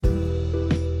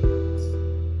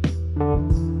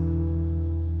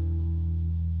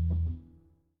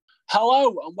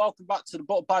Hello and welcome back to the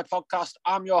Butter Pie Podcast.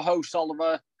 I'm your host,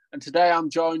 Oliver, and today I'm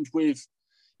joined with,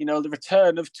 the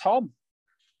return of Tom.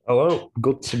 Hello,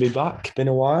 good to be back. Been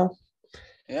a while.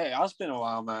 Yeah, it has been a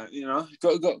while, mate.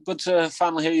 Good to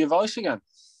finally hear your voice again.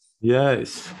 Yeah, I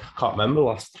can't remember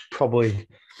last, probably a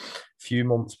few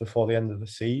months before the end of the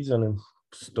season and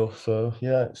stuff. So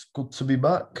yeah, it's good to be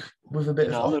back with a bit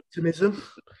of optimism.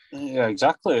 Yeah,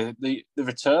 exactly. The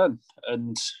return.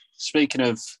 And speaking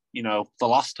of, the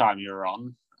last time you were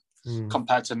on,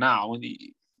 compared to now,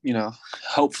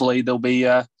 hopefully there'll be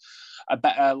a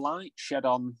better light shed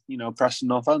on, Preston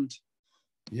North End.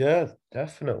 Yeah,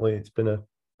 definitely. It's been a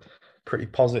pretty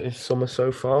positive summer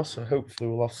so far. So hopefully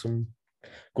we'll have some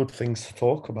good things to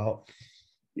talk about.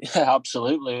 Yeah,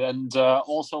 absolutely. And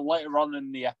also later on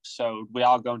in the episode, we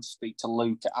are going to speak to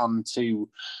Luke and to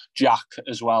Jack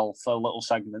as well for little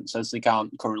segments, as they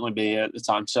can't currently be here at the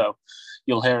time. So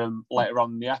you'll hear them later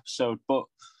on in the episode. But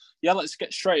yeah, let's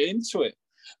get straight into it.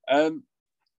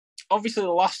 Obviously,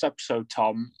 the last episode,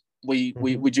 Tom, we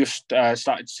just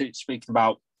started speaking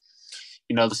about,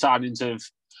 the signings of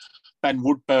Ben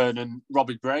Woodburn and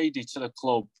Robbie Brady to the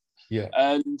club. Yeah.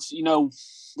 And,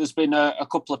 there's been a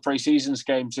couple of pre-seasons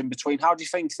games in between. How do you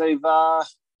think they've, how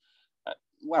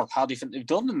do you think they've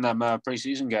done in them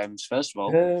pre-season games, first of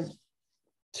all?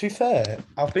 To be fair,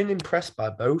 I've been impressed by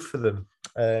both of them.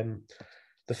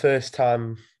 The first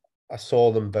time I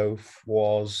saw them both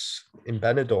was in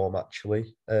Benidorm,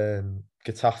 actually,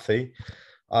 Getafe.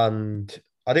 And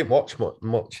I didn't watch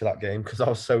much of that game because I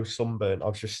was so sunburnt. I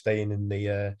was just staying in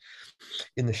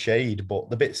the shade. But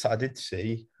the bits that I did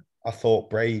see, I thought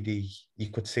Brady,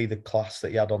 you could see the class that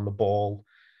he had on the ball.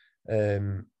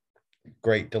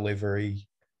 Great delivery.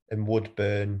 And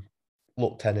Woodburn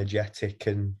looked energetic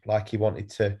and like he wanted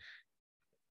to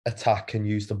attack and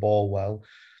use the ball well.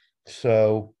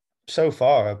 So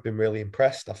far, I've been really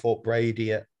impressed. I thought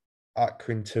Brady at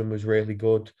Accrington was really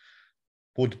good.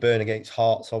 Woodburn against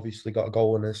Hearts obviously got a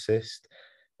goal and assist.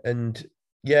 And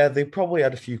yeah, they probably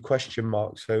had a few question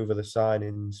marks over the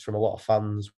signings from a lot of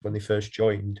fans when they first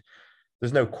joined.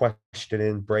 There's no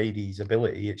questioning Brady's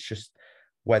ability. It's just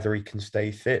whether he can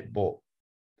stay fit. But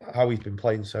how he's been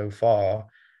playing so far,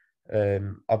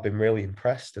 I've been really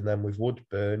impressed. And then with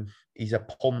Woodburn, he's a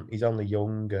punt. He's only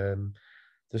young.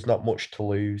 There's not much to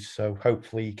lose. So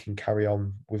hopefully he can carry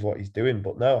on with what he's doing.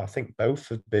 But no, I think both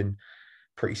have been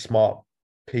pretty smart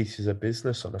pieces of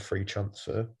business on a free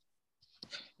transfer.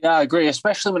 Yeah, I agree,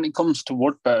 especially when it comes to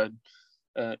Woodburn.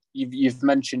 You've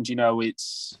mentioned,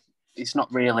 it's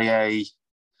not really a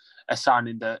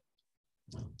signing that,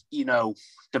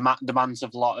 demands a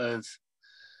lot of,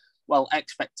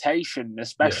 expectation,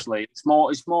 especially. Yeah.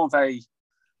 It's more of a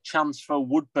chance for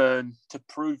Woodburn to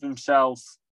prove himself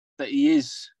that he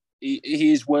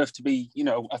is worth to be,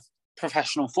 a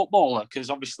professional footballer, because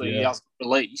obviously he has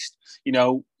released.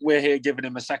 We're here giving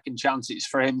him a second chance. It's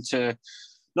for him to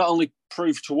not only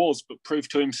prove to us, but prove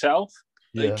to himself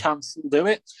that he can still do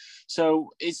it. So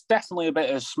it's definitely a bit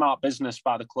of smart business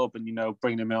by the club and,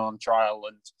 bringing him on trial.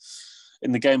 And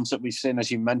in the games that we've seen,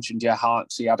 as you mentioned,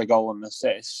 Hearts, he had a goal and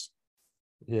assist.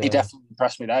 Yeah. He definitely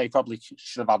impressed me there. He probably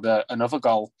should have had another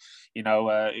goal. It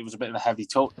was a bit of a heavy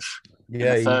touch in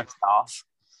the first half.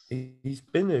 He's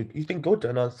been good,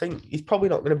 and I think he's probably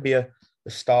not going to be a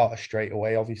starter straight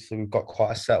away. Obviously, we've got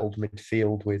quite a settled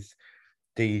midfield with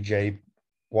DJ,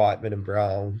 Whiteman and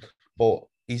Brown, but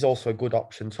he's also a good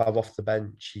option to have off the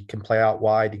bench. He can play out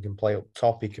wide, he can play up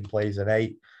top, he can play as an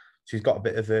 8. So he's got a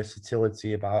bit of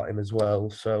versatility about him as well.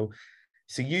 So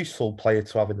it's a useful player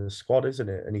to have in the squad, isn't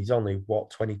it? And he's only,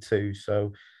 22?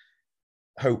 So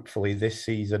hopefully this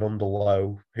season under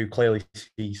Lowe, who clearly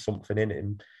sees something in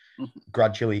him,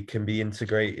 gradually can be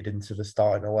integrated into the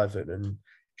starting 11 and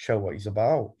show what he's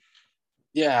about.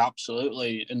 Yeah,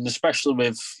 absolutely. And especially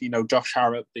with, Josh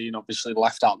Harrop being obviously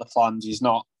left out of the plans. He's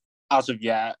not, as of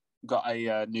yet, got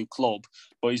a new club,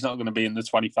 but he's not going to be in the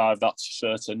 25, that's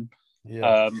certain.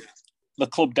 Yeah. The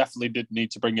club definitely did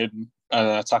need to bring in an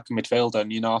attacking midfielder,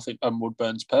 and, I think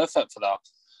Woodburn's perfect for that.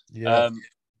 Yeah.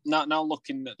 Now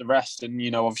looking at the rest,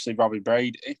 and, obviously Robbie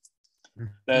Brady,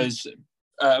 there's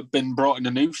been brought in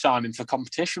a new signing for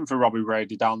competition for Robbie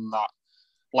Brady down that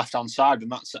left-hand side,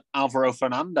 and that's Alvaro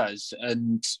Fernandez.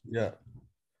 And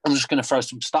I'm just going to throw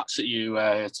some stats at you,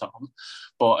 Tom.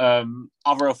 But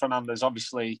Alvaro Fernandez,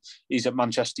 obviously, he's at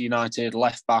Manchester United,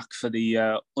 left-back for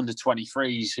the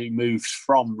under-23s who moved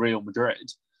from Real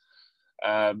Madrid.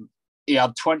 He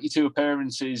had 22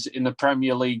 appearances in the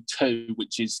Premier League 2,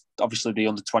 which is obviously the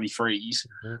under-23s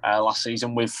last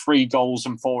season, with 3 goals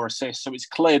and 4 assists. So it's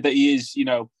clear that he is,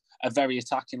 a very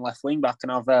attacking left wing back.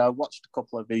 And I've watched a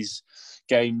couple of his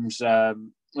games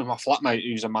with my flatmate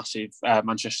who's a massive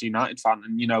Manchester United fan,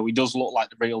 and he does look like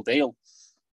the real deal.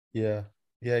 Yeah,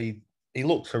 yeah, he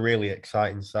looks a really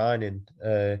exciting signing.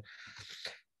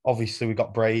 Obviously, we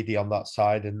got Brady on that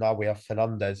side, and now we have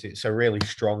Fernandez. It's a really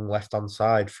strong left-hand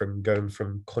side from going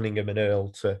from Cunningham and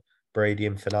Earl to Brady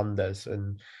and Fernandez.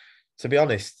 And to be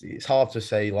honest, it's hard to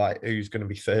say like who's going to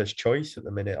be first choice at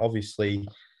the minute. Obviously,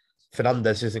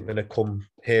 Fernandez isn't going to come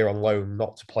here on loan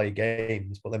not to play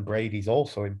games, but then Brady's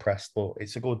also impressed. But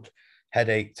it's a good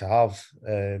headache to have,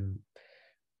 and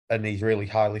he's really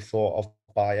highly thought of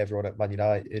by everyone at Man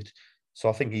United. So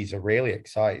I think he's a really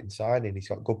exciting signing. He's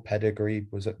got good pedigree.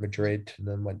 Was at Madrid and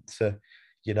then went to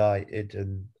United.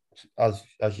 And as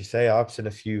you say, I've seen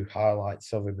a few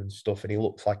highlights of him and stuff, and he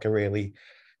looks like a really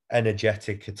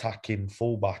energetic attacking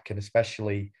fullback. And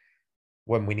especially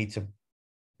when we need to,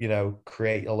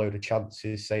 create a load of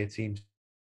chances, say a team's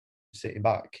sitting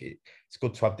back, it's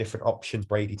good to have different options.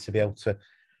 Brady to be able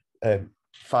to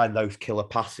find those killer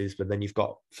passes, but then you've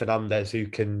got Fernandez who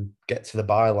can get to the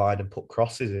byline and put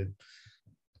crosses in.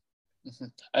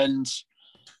 And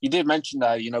you did mention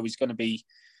that it's going to be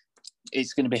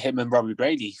him and Robbie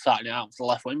Brady fighting it out for the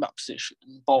left wing back position.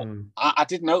 But I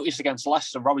did notice against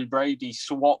Leicester, Robbie Brady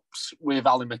swapped with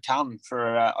Ali McCann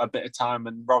for a bit of time,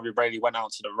 and Robbie Brady went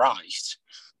out to the right.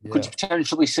 Yeah. Could you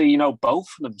potentially see both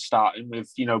of them starting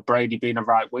with Brady being a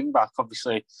right wing back?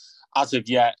 Obviously, as of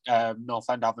yet, North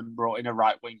End haven't brought in a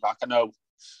right wing back. I know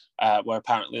we're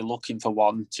apparently looking for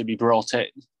one to be brought in,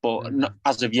 but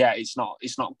as of yet, it's not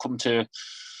come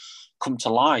to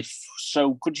life.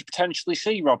 So could you potentially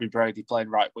see Robbie Brady playing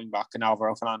right wing back and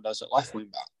Alvaro Fernandez at left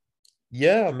wing back?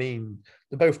 Yeah, I mean,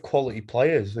 they're both quality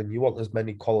players, and you want as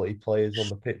many quality players on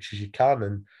the pitch as you can.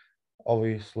 And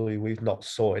obviously, we've not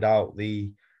sorted out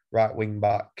the right wing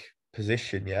back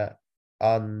position yet.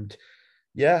 And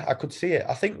yeah, I could see it.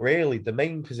 I think really the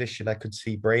main position I could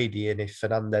see Brady in, if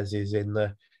Fernandez is in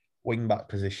the wing back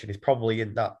position, is probably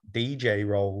in that DJ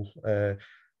role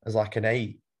as like an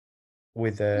 8.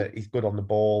 With he's good on the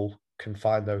ball, can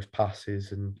find those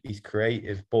passes, and he's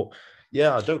creative. But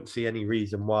yeah, I don't see any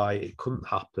reason why it couldn't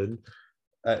happen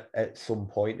at some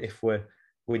point if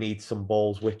we need some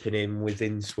balls whipping in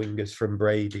within swingers from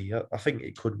Brady. I think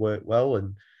it could work well,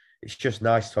 and it's just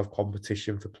nice to have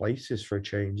competition for places for a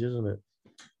change, isn't it?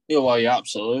 Yeah, well, yeah,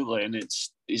 absolutely, and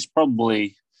it's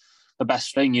probably the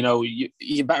best thing.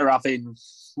 You're better having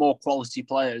more quality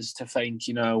players to think,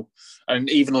 and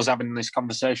even us having this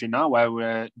conversation now where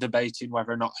we're debating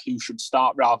whether or not who should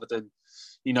start rather than,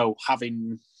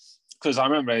 having, because I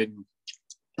remember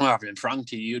having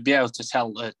Frankie, you'd be able to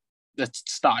tell the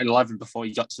starting 11 before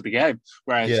you got to the game.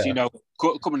 Whereas,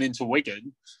 coming into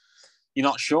Wigan, you're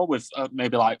not sure with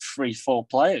maybe like 3-4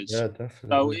 players. Yeah,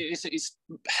 definitely. So it's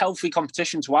healthy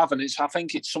competition to have, and I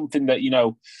think it's something that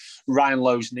Ryan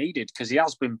Lowe's needed, because he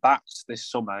has been backed this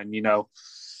summer, and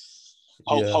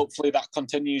hopefully that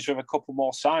continues with a couple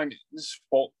more signings.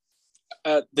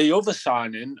 But the other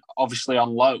signing, obviously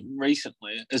on loan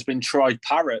recently, has been Troy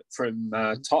Parrott from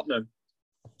Tottenham.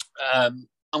 I'm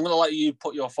going to let you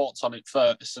put your thoughts on it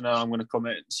first, and then I'm going to come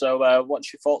in. So,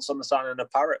 what's your thoughts on the signing of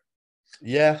Parrott?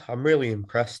 Yeah, I'm really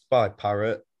impressed by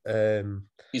Parrott. You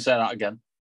say that again.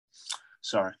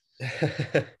 Sorry.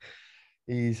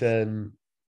 He's a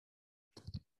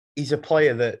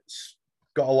player that's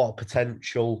got a lot of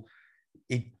potential.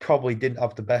 He probably didn't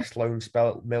have the best loan spell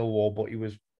at Millwall, but he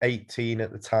was 18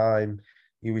 at the time.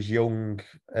 He was young,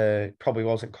 probably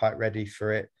wasn't quite ready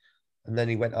for it. And then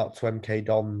he went up to MK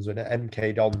Dons, and at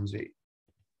MK Dons,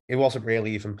 he wasn't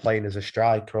really even playing as a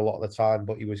striker a lot of the time,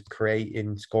 but he was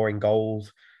creating, scoring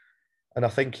goals. And I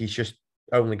think he's just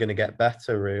only going to get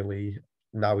better, really.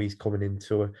 Now he's coming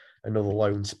into another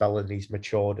loan spell and he's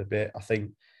matured a bit. I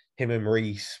think him and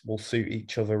Reece will suit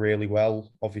each other really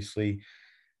well. Obviously,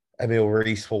 Emil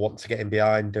Reece will want to get in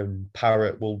behind, and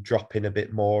Parrott will drop in a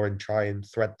bit more and try and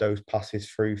thread those passes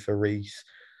through for Reece.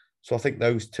 So I think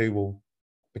those two will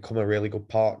become a really good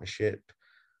partnership.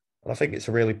 And I think it's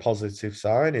a really positive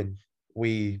signing.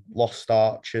 We lost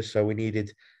Archer, so we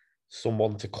needed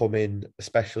someone to come in,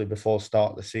 especially before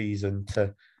start of the season,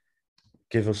 to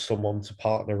give us someone to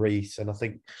partner Reece. And I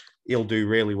think he'll do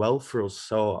really well for us.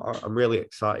 So I'm really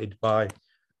excited by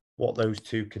what those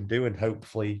two can do, and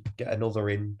hopefully get another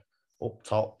in up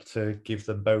top to give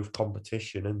them both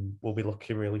competition, and we'll be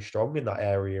looking really strong in that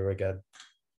area again.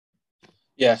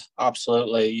 Yeah,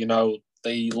 absolutely.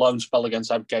 The loan spell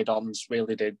against MK Dons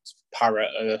really did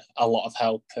Parrott a lot of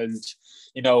help. And,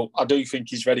 I do think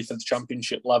he's ready for the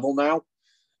championship level now.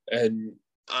 And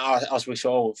as we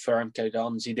saw for MK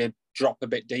Dons, he did drop a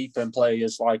bit deeper and play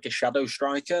as like a shadow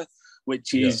striker,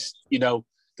 which is, the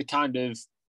kind of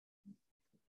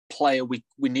player we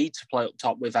need to play up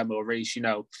top with Emil Reese.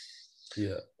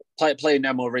 Yeah. Playing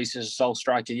Emil Reese as a sole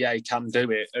striker, yeah, he can do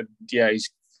it, and yeah,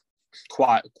 he's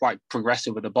quite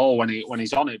progressive with the ball when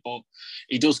he's on it. But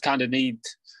he does kind of need,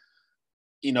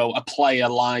 a player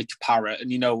like Parrott,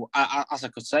 and as I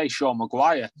could say, Sean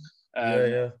Maguire.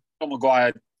 Sean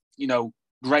Maguire,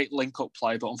 great link-up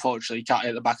play, but unfortunately he can't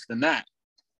hit the back of the net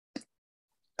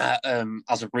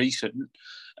as of recent.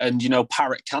 And,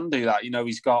 Parrott can do that.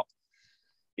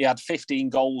 He had 15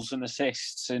 goals and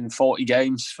assists in 40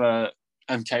 games for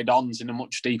MK Dons in a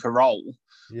much deeper role,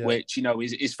 which,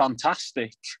 is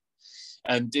fantastic.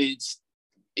 And it's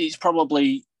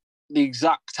probably the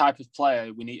exact type of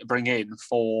player we need to bring in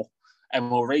for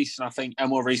Emil Reese. And I think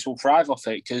Emil Reese will thrive off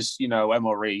it because,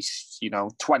 Emil Reese,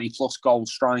 20-plus goal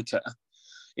striker.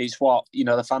 It's what,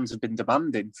 the fans have been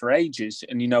demanding for ages.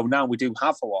 And, now we do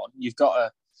have one. You've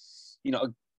got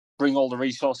to, bring all the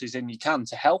resources in you can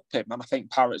to help him. And I think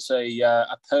Parrott's a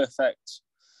perfect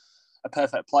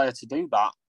player to do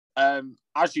that.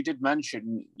 As you did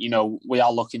mention, we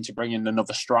are looking to bring in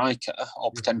another striker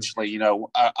or potentially,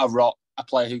 a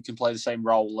player who can play the same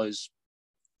role as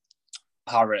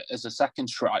Parrott as a second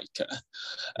striker.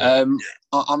 I'm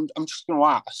just going to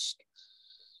ask,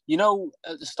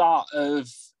 at the start of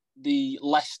the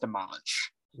Leicester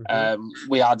match,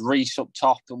 we had Reece up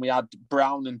top and we had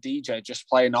Brown and DJ just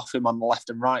playing off him on the left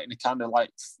and right in a kind of like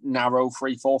narrow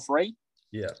 3-4-3.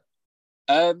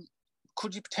 Yeah.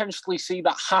 Could you potentially see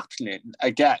that happening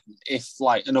again if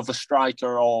like another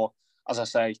striker or, as I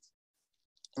say,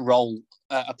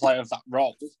 a player of that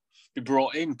role be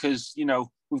brought in? Because,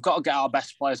 we've got to get our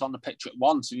best players on the pitch at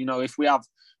once. If we have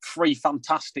three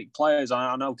fantastic players,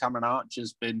 I know Cameron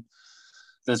Archer's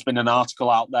there's been an article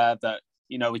out there that,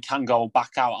 he can go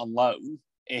back out on loan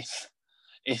if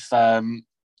Aston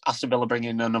Villa bring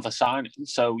in another signing.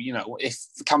 So, if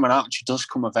Cameron Archer does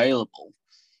come available,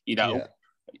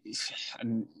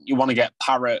 and you want to get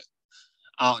Parrott,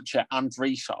 Archer and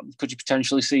Reece on, could you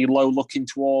potentially see Lowe looking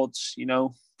towards,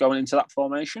 going into that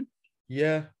formation?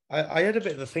 Yeah, I had a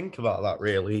bit of a think about that,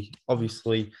 really.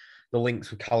 Obviously, the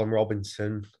links with Callum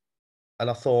Robinson, and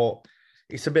I thought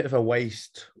it's a bit of a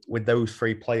waste with those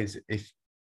three players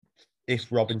if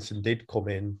Robinson did come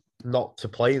in, not to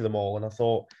play them all. And I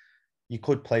thought you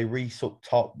could play Reece up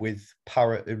top with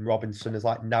Parrott and Robinson as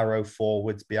like narrow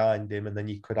forwards behind him, and then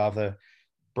you could have a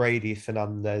Brady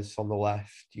Fernandez on the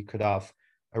left. You could have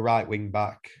a right wing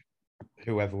back,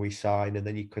 whoever we sign, and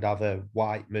then you could have a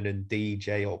Whiteman and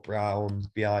DJ or Brown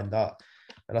behind that.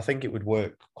 And I think it would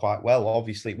work quite well.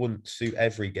 Obviously, it wouldn't suit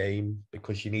every game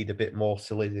because you need a bit more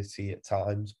solidity at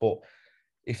times. But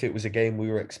if it was a game we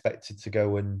were expected to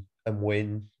go and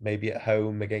win, maybe at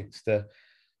home against a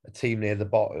team near the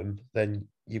bottom, then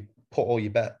you put all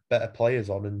your better players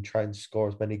on and try and score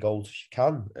as many goals as you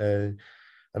can.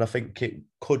 And I think it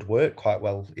could work quite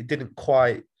well. It didn't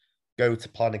quite go to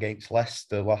plan against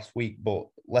Leicester last week, but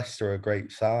Leicester are a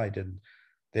great side and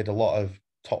they had a lot of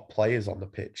top players on the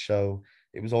pitch. So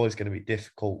it was always going to be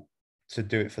difficult to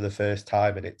do it for the first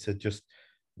time and it to just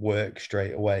work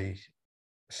straight away.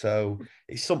 So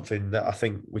it's something that I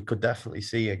think we could definitely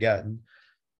see again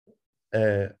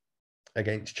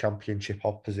against Championship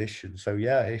opposition. So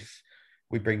yeah, if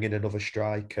we bring in another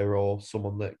striker or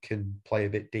someone that can play a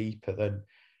bit deeper, then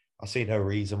I see no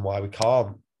reason why we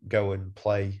can't go and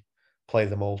play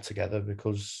them all together,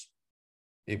 because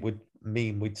it would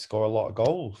mean we'd score a lot of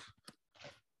goals.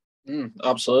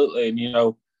 Absolutely.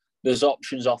 And, there's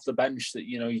options off the bench that,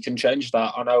 you can change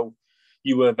that. I know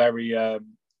you were very,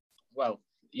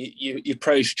 you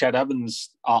praised Ched Evans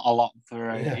a lot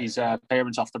for his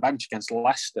appearance off the bench against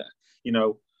Leicester.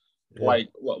 Like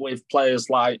with players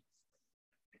like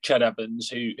Ched Evans,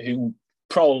 who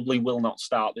probably will not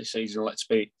start this season, let's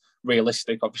be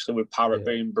realistic, obviously with Parrott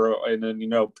being brought in and,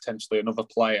 potentially another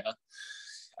player.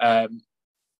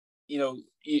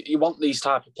 You want these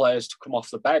type of players to come off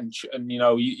the bench. And,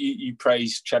 you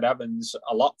praise Ched Evans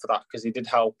a lot for that because he did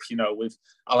help, with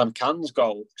Alan Can's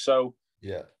goal. So,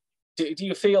 do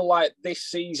you feel like this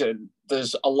season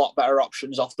there's a lot better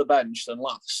options off the bench than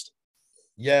last?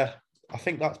 Yeah, I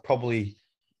think that's probably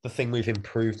the thing we've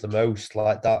improved the most,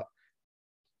 like that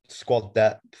squad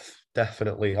depth,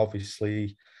 definitely.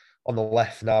 Obviously, on the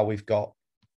left now we've got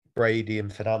Brady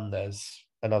and Fernandez.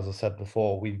 And as I said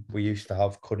before, we used to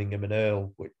have Cunningham and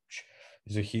Earl, which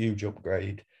is a huge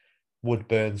upgrade.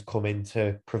 Woodburn's come in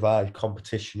to provide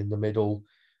competition in the middle.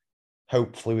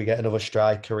 Hopefully we get another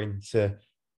striker in to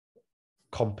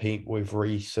compete with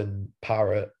Reece and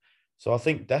Parrott. So I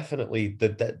think definitely the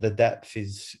depth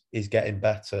is getting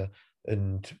better,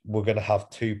 and we're going to have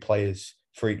two players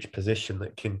for each position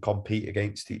that can compete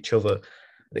against each other.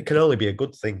 It can only be a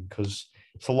good thing because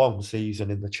it's a long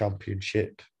season in the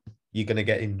Championship. You're going to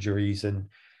get injuries and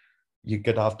you're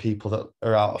going to have people that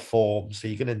are out of form. So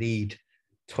you're going to need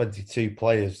 22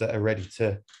 players that are ready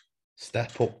to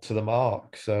step up to the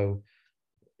mark. So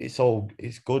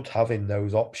it's good having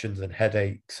those options and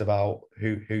headaches about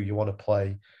who you want to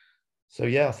play. So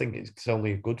yeah, I think it's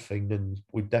only a good thing, and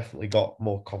we've definitely got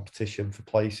more competition for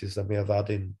places than we have had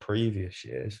in previous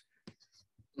years.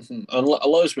 Mm-hmm. And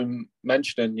Lowe's been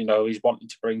mentioning, he's wanting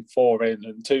to bring 4 in,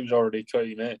 and 2's already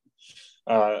came in,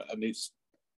 and it's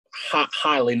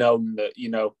highly known that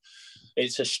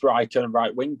it's a striker and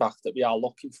right wing back that we are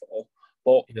looking for.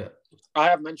 But yeah. I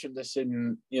have mentioned this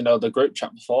in the group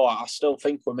chat before. I still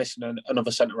think we're missing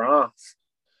another centre half.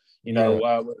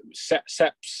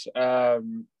 Sep's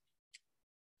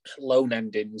loan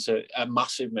endings are a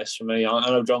massive miss for me. I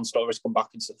know John Story's come back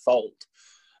into the fold,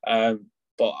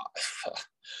 but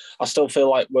I still feel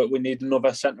like we need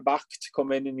another centre back to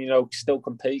come in and still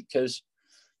compete, because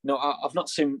we've not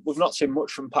seen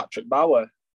much from Patrick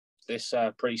Bauer this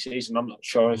pre-season. I'm not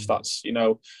sure if that's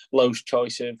Lowe's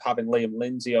choice of having Liam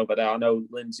Lindsay over there. I know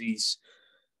Lindsay's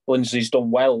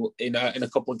done well in a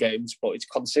couple of games, but it's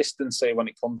consistency when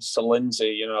it comes to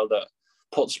Lindsay, that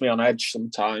puts me on edge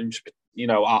sometimes.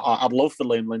 I'd love for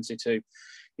Liam Lindsay to,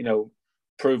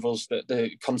 prove us that the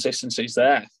consistency is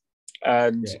there,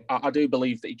 and I do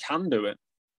believe that he can do it.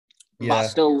 Yeah.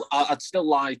 But I'd still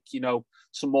like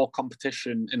some more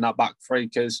competition in that back three,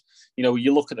 because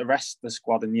you look at the rest of the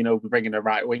squad and we're bringing a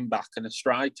right wing back and a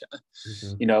striker.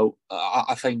 Mm-hmm.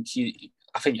 I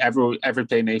think every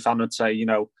P&E fan would say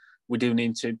we do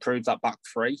need to improve that back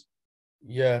three.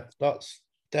 Yeah, that's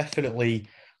definitely,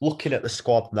 looking at the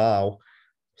squad now,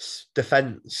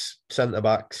 defence centre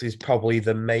backs is probably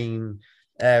the main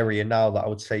area now that I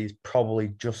would say is probably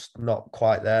just not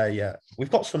quite there yet. We've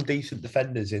got some decent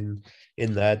defenders in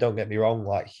there, don't get me wrong,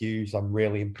 like Hughes, I'm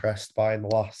really impressed by in the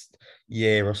last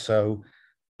year or so.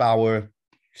 Bauer,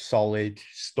 solid.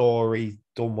 Story,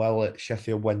 done well at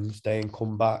Sheffield Wednesday and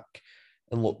come back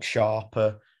and look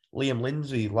sharper. Liam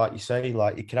Lindsay, like you say,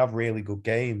 like he can have really good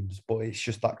games, but it's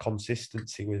just that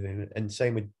consistency with him. And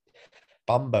same with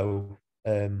Bambo.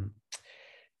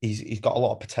 He's got a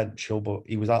lot of potential, but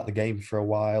he was out of the game for a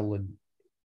while, and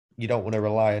you don't want to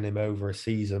rely on him over a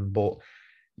season. But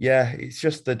yeah, it's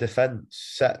just the defence.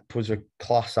 Sepp was a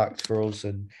class act for us,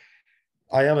 and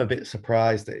I am a bit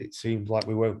surprised that it seems like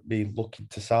we won't be looking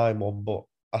to sign one. But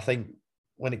I think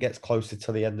when it gets closer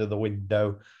to the end of the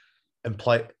window and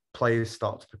players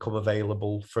start to become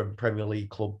available from Premier League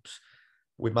clubs,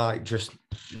 we might just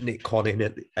nick one in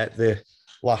at the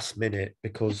last minute,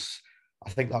 because I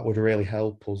think that would really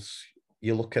help us.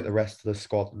 You look at the rest of the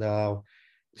squad now,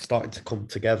 starting to come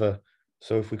together.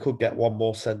 So if we could get one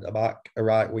more centre-back, a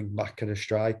right wing-back and a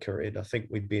striker in, I think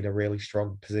we'd be in a really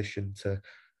strong position to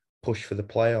push for the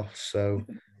playoffs. So,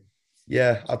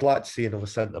 yeah, I'd like to see another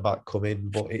centre-back come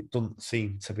in, but it doesn't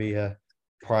seem to be a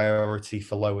priority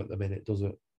for Lowe at the minute, does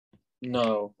it?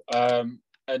 No.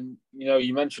 And,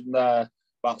 you mentioned there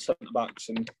about centre-backs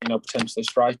and, potentially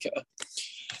striker.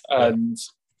 And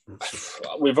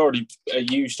we've already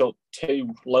used up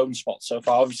 2 loan spots so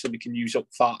far. Obviously, we can use up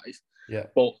 5. Yeah.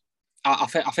 But I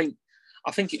think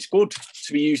it's good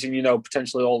to be using,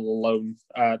 potentially all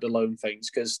the loan things,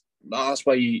 because that's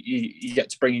where you get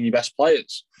to bring in your best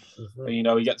players. Mm-hmm. And,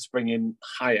 you get to bring in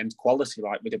high-end quality,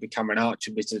 like we did with Cameron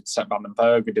Archer, we did Sepp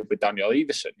Vandenberg, we did with Daniel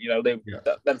Everson.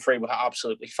 Them 3 were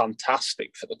absolutely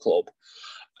fantastic for the club.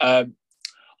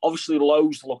 Obviously,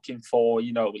 Lowe's looking for,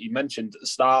 you mentioned at the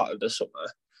start of the summer,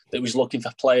 that he was looking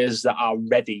for players that are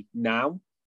ready now.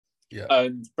 Yeah.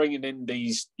 And bringing in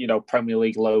these, Premier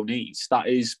League loanees, that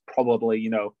is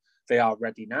probably, they are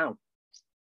ready now.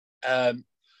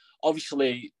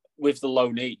 Obviously, with the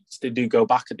loanees, they do go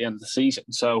back at the end of the season.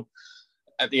 So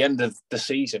at the end of the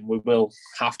season, we will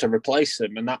have to replace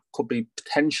them, and that could be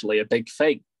potentially a big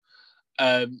thing.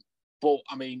 But,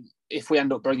 I mean, if we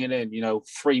end up bringing in,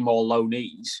 3 more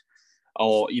loanees,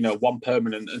 or, 1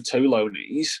 permanent and 2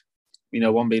 loanees,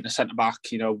 one being a centre-back,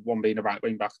 one being a right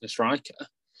wing-back and a striker,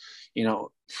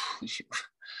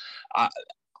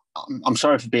 I'm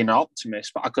sorry for being an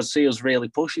optimist, but I could see us really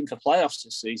pushing for playoffs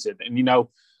this season. And,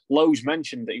 Lowe's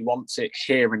mentioned that he wants it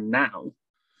here and now.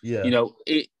 Yeah.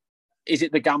 Is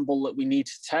it the gamble that we need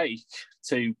to take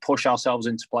to push ourselves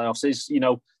into playoffs? Is,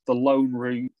 the loan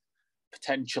route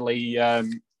potentially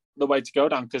the way to go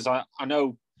down? Because I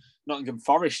know Nottingham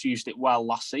Forest used it well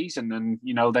last season, and,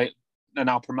 they're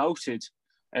now promoted.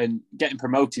 And getting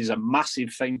promoted is a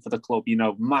massive thing for the club,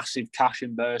 massive cash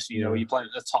in burst, you're playing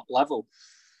at the top level.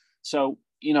 So,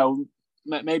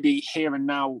 maybe here and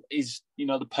now is,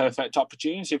 the perfect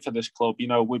opportunity for this club.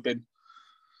 We've been,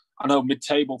 I know,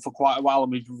 mid-table for quite a while,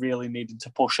 and we've really needed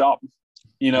to push up.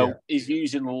 Is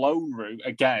using the loan route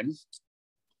again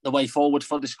the way forward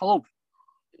for this club?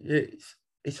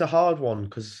 It's a hard one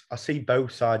because I see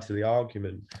both sides of the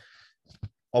argument.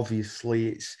 Obviously,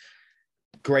 it's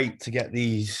great to get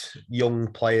these young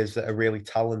players that are really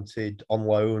talented on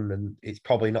loan, and it's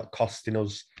probably not costing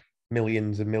us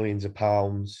millions and millions of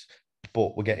pounds,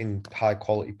 but we're getting high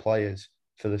quality players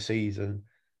for the season.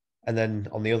 And then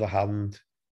on the other hand,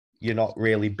 you're not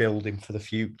really building for the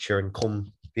future, and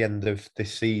come the end of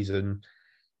this season,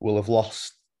 we'll have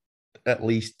lost at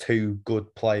least 2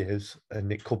 good players,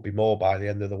 and it could be more by the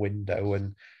end of the window,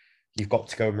 and you've got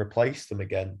to go and replace them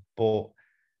again. But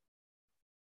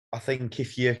I think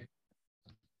if you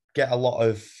get a lot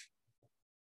of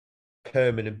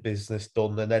permanent business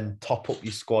done and then top up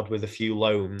your squad with a few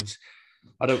loans,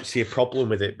 I don't see a problem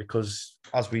with it, because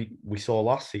as we saw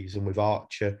last season with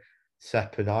Archer,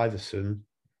 Sepp and Iverson,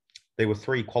 they were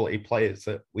 3 quality players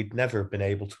that we'd never have been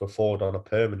able to afford on a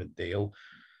permanent deal.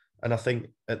 And I think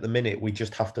at the minute, we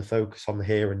just have to focus on the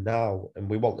here and now. And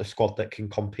we want the squad that can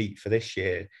compete for this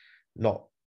year, not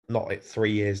at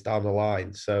 3 years down the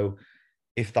line. So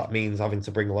if that means having to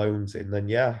bring loans in, then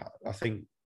yeah, I think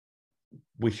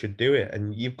we should do it.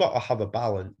 And you've got to have a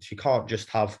balance. You can't just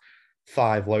have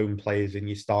 5 loan players in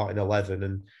your starting 11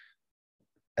 and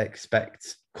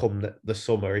expect come the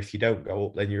summer, if you don't go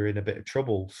up, then you're in a bit of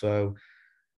trouble. So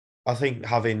I think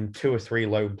having 2 or 3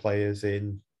 loan players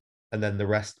in and then the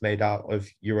rest made out of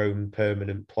your own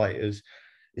permanent players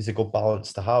is a good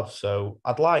balance to have. So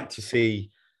I'd like to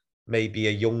see maybe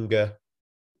a younger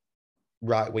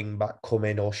right wing back come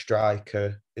in, or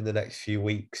striker, in the next few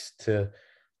weeks.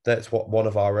 That's what one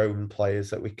of our own players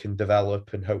that we can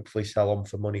develop and hopefully sell on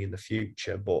for money in the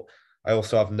future. But I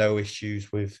also have no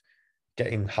issues with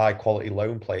getting high quality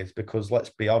loan players, because let's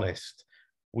be honest,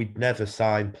 we'd never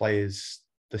sign players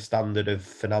the standard of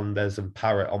Fernandez and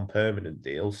Parrott on permanent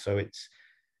deals. So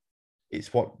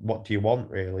it's what do you want,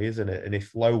 really, isn't it? And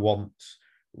if Lowe wants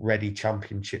ready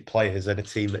championship players and a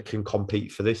team that can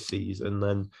compete for this season,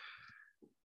 then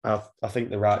I think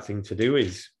the right thing to do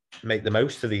is make the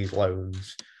most of these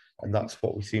loans. And that's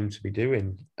what we seem to be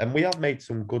doing. And we have made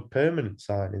some good permanent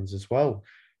signings as well.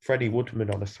 Freddie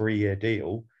Woodman on a 3-year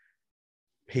deal.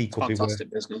 He could be worth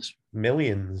business.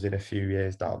 Millions in a few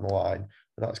years down the line.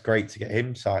 And that's great to get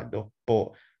him signed up.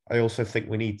 But I also think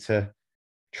we need to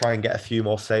try and get a few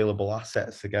more saleable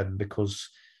assets again, because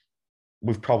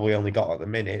we've probably only got at the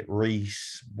minute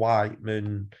Reese,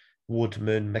 Whiteman,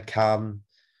 Woodman, McCann.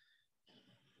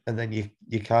 And then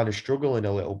you're kind of struggling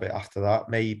a little bit after that.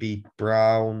 Maybe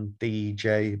Brown,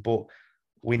 DJ, but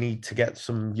we need to get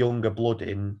some younger blood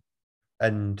in,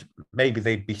 and maybe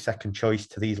they'd be second choice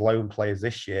to these loan players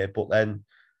this year. But then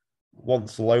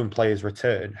once the loan players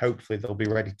return, hopefully they'll be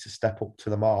ready to step up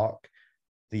to the mark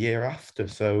the year after.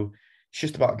 So it's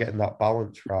just about getting that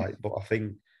balance right. But I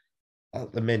think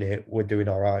at the minute we're doing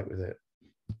all right with it.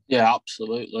 Yeah,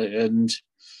 absolutely. And,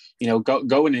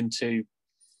 going into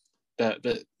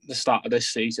the start of this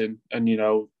season, and,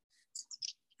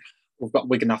 we've got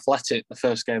Wigan Athletic, the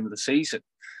first game of the season.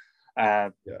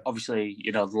 Obviously,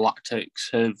 the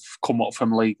Lactics have come up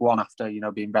from League One after,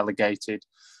 being relegated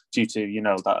due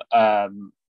to, that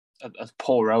a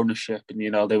poor ownership, and,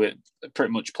 they were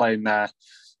pretty much playing their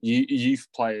youth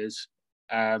players,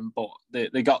 but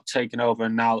they got taken over,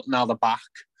 and now they're back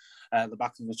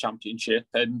in the Championship.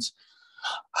 And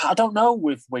I don't know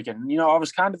with Wigan, I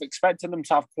was kind of expecting them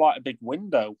to have quite a big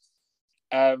window,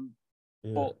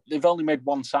 but they've only made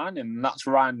one signing, and that's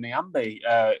Ryan Niambi,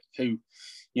 who,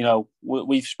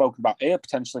 we've spoken about here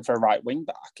potentially for a right wing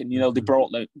back, and they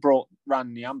brought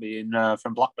Ryan Niambi in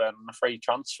from Blackburn on a free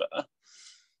transfer.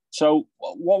 So,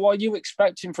 what are you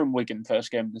expecting from Wigan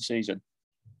first game of the season?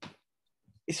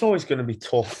 It's always going to be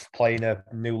tough playing a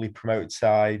newly promoted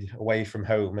side away from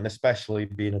home, and especially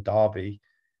being a derby.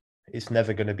 It's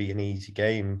never going to be an easy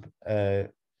game.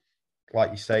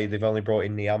 Like you say, they've only brought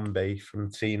in Niambi from a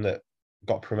team that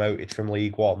got promoted from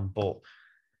League One, but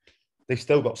they've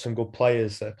still got some good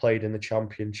players that have played in the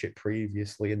Championship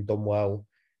previously and done well.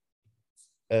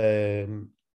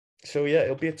 So, yeah,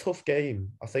 it'll be a tough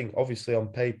game. I think, obviously, on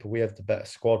paper, we have the better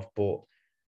squad, but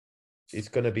it's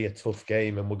going to be a tough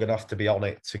game, and we're going to have to be on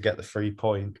it to get the 3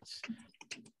 points.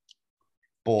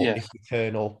 But if we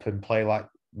turn up and play like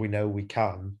we know we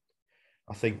can,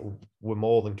 I think we're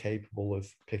more than capable of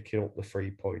picking up the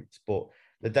 3 points. But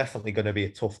they're definitely going to be a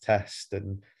tough test,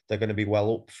 and they're going to be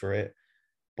well up for it.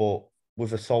 But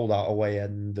with a sold-out away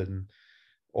end and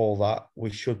all that, we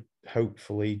should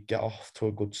hopefully get off to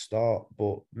a good start.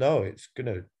 But no, it's going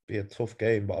to be a tough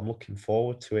game, but I'm looking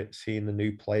forward to it, seeing the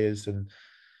new players, and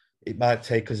it might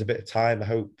take us a bit of time. I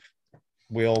hope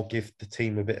we all give the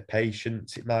team a bit of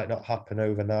patience. It might not happen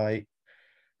overnight.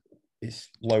 It's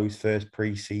Lowe's first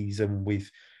pre-season. We've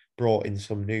brought in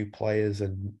some new players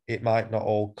and it might not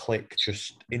all click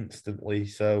just instantly.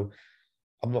 So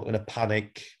I'm not going to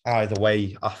panic either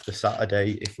way after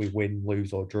Saturday if we win,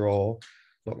 lose or draw.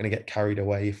 Not going to get carried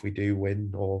away if we do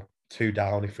win or 2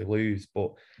 down if we lose.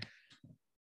 But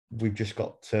we've just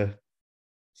got to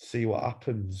see what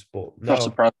happens. But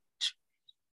no,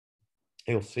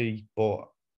 he'll see. But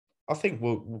I think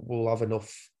we'll have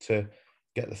enough to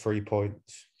get the 3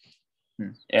 points.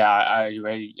 Yeah, I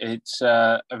agree. It's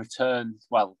a return.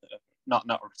 Well, not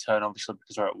a return, obviously,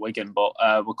 because we're at Wigan, but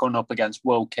we're coming up against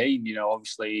Will Keane.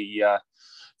 Obviously,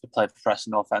 he played for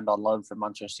Preston North End on loan from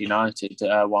Manchester United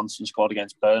once and scored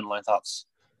against Burnley. That's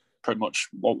pretty much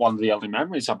one of the early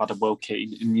memories I've had of Will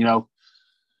Keane. And,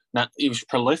 now, he was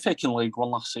prolific in League One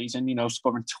last season,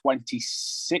 scoring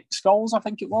 26 goals, I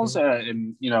think it was.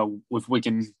 And, with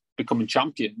Wigan becoming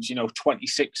champions,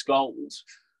 26 goals.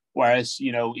 Whereas,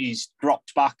 he's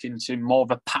dropped back into more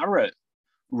of a parrot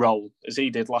role as he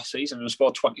did last season and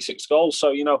scored 26 goals.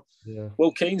 So,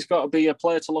 Will Keane's got to be a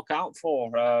player to look out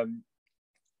for.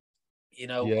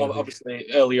 Obviously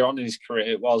earlier on in his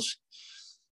career, it was,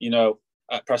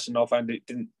 at Preston North End, it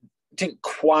didn't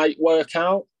quite work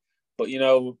out. But,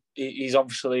 he's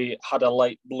obviously had a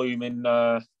late blooming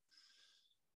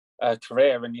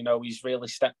career and, he's really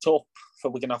stepped up for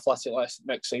Wigan Athletic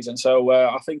next season. So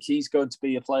I think he's going to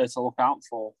be a player to look out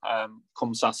for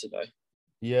come Saturday.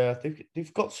 Yeah,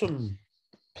 they've got some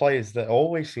players that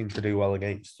always seem to do well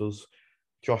against us.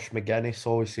 Josh McGuinness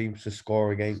always seems to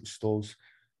score against us.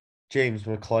 James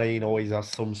McLean always has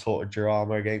some sort of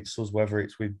drama against us, whether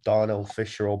it's with Darnell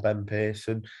Fisher or Ben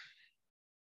Pearson.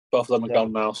 Both of them are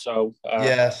gone now, so...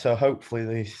 so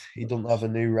hopefully he doesn't have a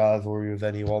new rivalry with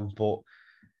anyone, but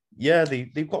yeah,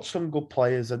 they've got some good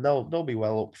players and they'll be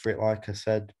well up for it, like I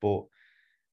said. But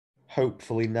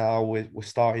hopefully now we're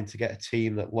starting to get a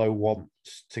team that Lowe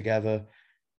wants together.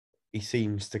 He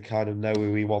seems to kind of know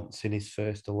who he wants in his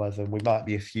first 11. We might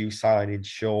be a few signings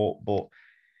short, but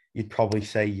you'd probably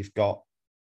say you've got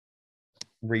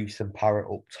Reece and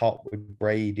Parrott up top with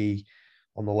Brady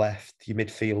on the left. Your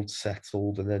midfield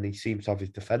settled, and then he seems to have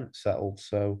his defence settled.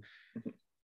 So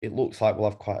it looks like we'll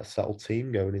have quite a settled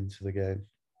team going into the game.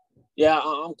 Yeah,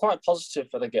 I'm quite positive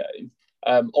for the game.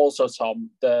 Also, Tom,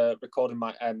 the recording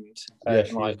might end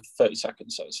in like 30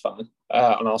 seconds, so it's fine.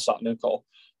 And I'll start a new call.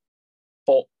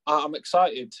 But I'm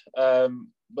excited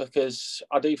because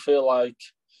I do feel like,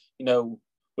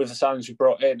 with the signings we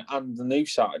brought in and the new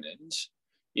signings,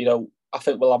 I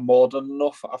think we'll have more than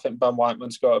enough. I think Ben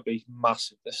Whiteman's got to be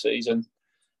massive this season.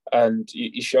 And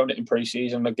he's shown it in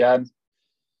pre-season again.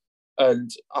 And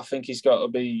I think he's got to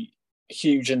be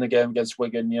huge in the game against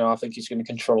Wigan. I think he's going to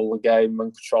control the game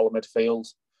and control the midfield.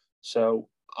 So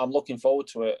I'm looking forward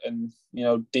to it. And,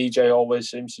 DJ always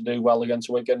seems to do well against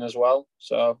Wigan as well.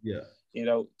 So,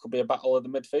 it could be a battle of the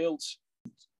midfields.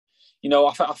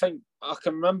 I think I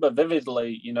can remember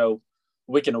vividly,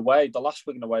 Wigan away. The last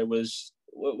Wigan away was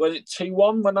it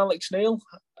 2-1 when Alex Neil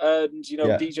and,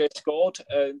 DJ scored.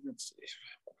 And,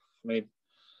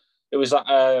 it was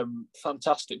that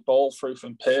fantastic ball through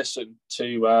from Pearson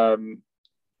to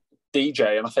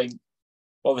DJ. And I think,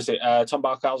 what was it? Tom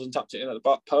Barkhausen tapped it in at the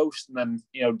back post and then,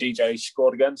 DJ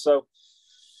scored again. So,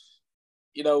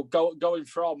 going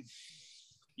from,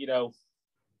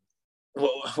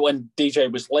 when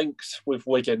DJ was linked with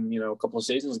Wigan, a couple of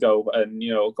seasons ago and,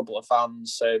 a couple of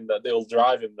fans saying that they'll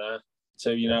drive him there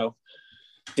to,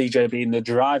 DJ being the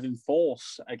driving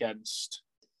force against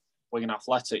Wigan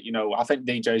Athletic, I think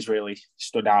DJ's really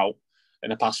stood out in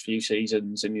the past few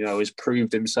seasons and, has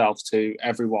proved himself to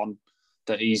everyone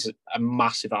that he's a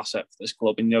massive asset for this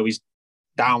club. And, he's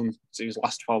down to his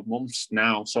last 12 months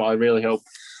now. So I really hope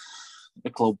the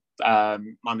club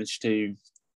managed to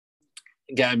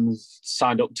get him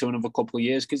signed up to another couple of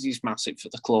years because he's massive for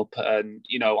the club. And,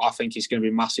 I think he's going to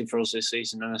be massive for us this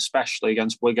season and especially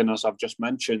against Wigan, as I've just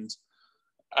mentioned.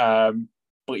 But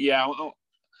yeah,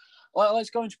 let's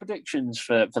go into predictions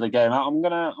for the game. I'm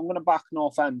gonna back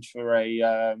North End for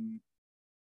a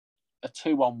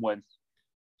 2-1 win.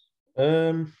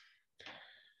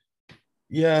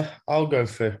 I'll go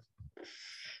for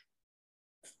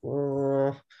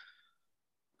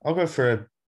a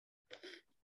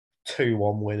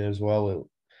 2-1 win as well.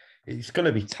 It's going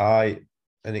to be tight,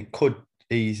 and it could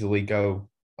easily go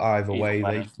either way.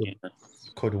 They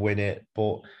could win it,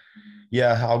 but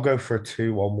Yeah, I'll go for a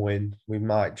 2-1 win. We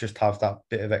might just have that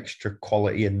bit of extra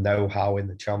quality and know-how in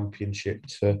the championship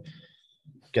to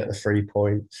get the 3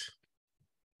 points.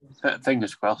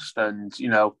 Fingers crossed. And,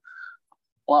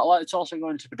 let's also go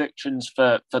into predictions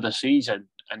for the season.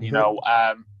 And,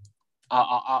 Mhm.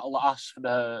 I'll ask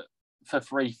for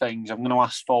three things. I'm going to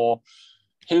ask for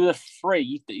who are the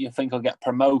three that you think will get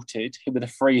promoted, who are the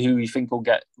three who you think will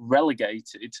get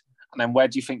relegated, and then where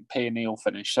do you think P and E will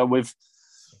finish? So with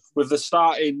the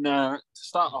starting to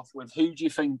start off with, who do you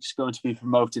think is going to be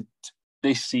promoted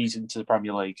this season to the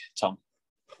Premier League, Tom?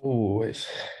 Oh, it's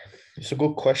a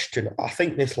good question. I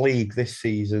think this league this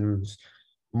season's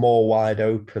more wide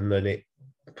open than it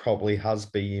probably has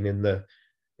been in the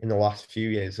last few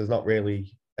years. There's not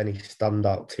really any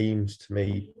standout teams to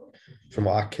me from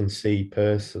what I can see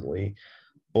personally.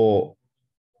 But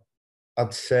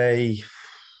I'd say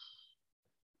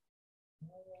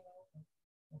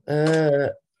uh,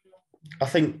 I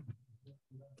think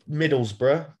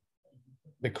Middlesbrough Yep,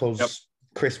 because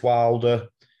Chris Wilder.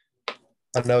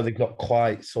 I know they've not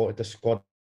quite sorted the squad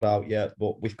out yet,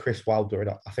 but with Chris Wilder, and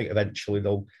I think eventually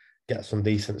they'll get some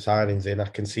decent signings in. I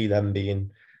can see them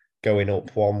being going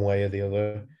up one way or the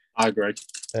other. I agree.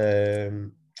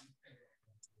 Um,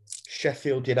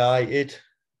 Sheffield United,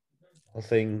 I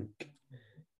think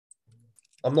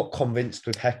I'm not convinced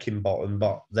with Heckingbottom,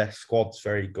 but their squad's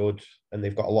very good, and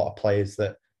they've got a lot of players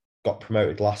that got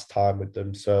promoted last time with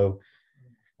them. So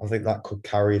I think that could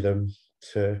carry them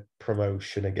to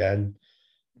promotion again.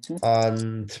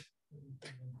 And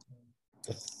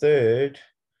the third,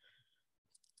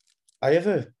 I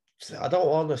don't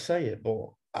want to say it, but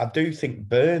I do think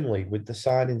Burnley, with the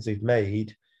signings they've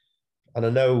made, and I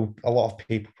know a lot of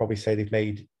people probably say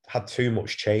had too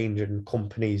much change and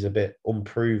companies a bit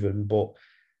unproven, but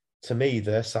to me,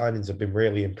 their signings have been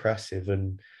really impressive,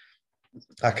 and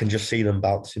I can just see them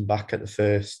bouncing back at the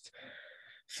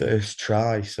first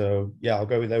try. So yeah, I'll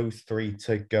go with those three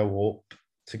to go up.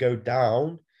 To go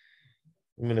down,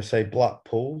 I'm going to say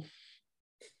Blackpool.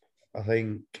 I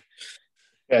think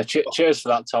Yeah, cheers for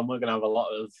that, Tom. We're going to have a lot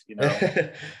of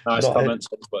nice not comments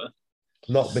on Twitter.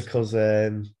 not because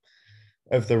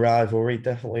of the rivalry,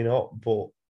 definitely not. But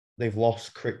they've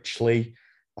lost Critchley.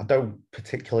 I don't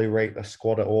particularly rate the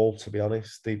squad at all, to be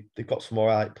honest. They've got some all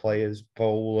right players,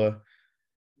 Bowler,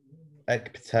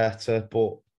 Ekpiteta,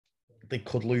 but they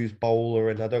could lose Bowler,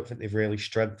 and I don't think they've really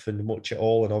strengthened much at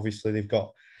all. And obviously, they've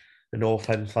got a North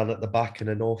End fan at the back and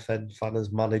a North End fan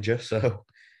as manager, so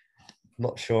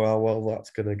not sure how well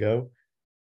that's going to go.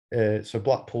 So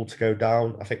Blackpool to go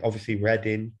down. I think obviously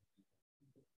Reading,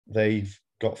 they've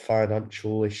got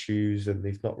financial issues and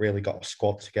they've not really got a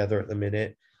squad together at the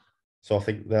minute. So I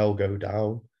think they'll go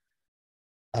down.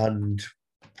 And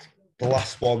the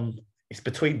last one, it's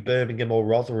between Birmingham or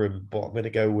Rotherham, but I'm going to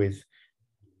go with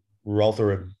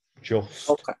Rotherham just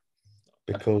Okay.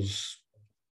 because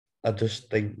I just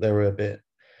think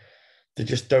they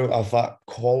just don't have that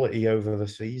quality over the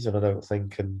season, I don't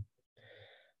think. And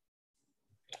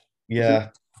Mm-hmm. yeah,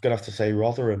 I'm going to have to say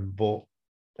Rotherham.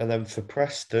 And then for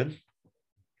Preston,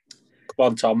 Come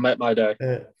on, Tom, make my day.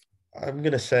 uh, I'm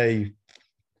going to say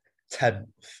 10th.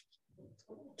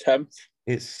 10th.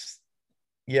 It's,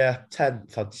 yeah,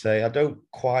 10th, I'd say. I don't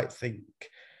quite think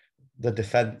the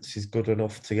defence is good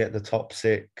enough to get the top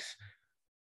six,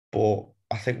 but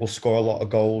I think we'll score a lot of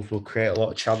goals, we'll create a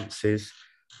lot of chances.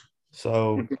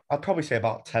 So I'd probably say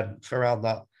about 10th, around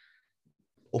that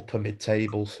upper mid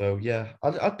table. So yeah,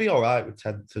 I'd be all right with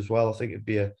 10th as well. I think it'd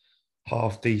be a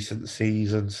half decent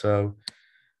season. So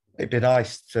it'd be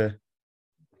nice to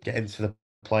get into the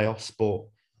playoffs, but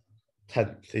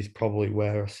 10th is probably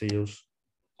where I see us.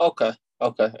 Okay.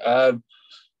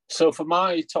 So for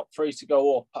my top three to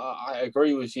go up, I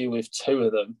agree with you with two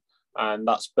of them, and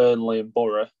that's Burnley and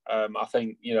Borough. I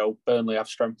think Burnley have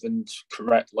strengthened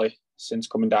correctly since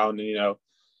coming down, and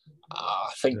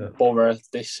I think Yeah. Borough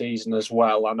this season as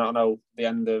well. And I know the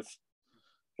end of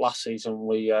last season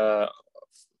we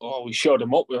showed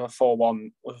them up with a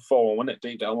 4-1 win at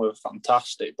deep down. We were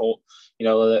fantastic, but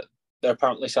they're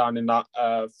apparently signing that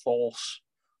force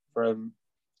from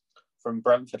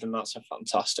Brentford, and that's a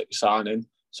fantastic signing.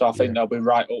 So I think Yeah. they'll be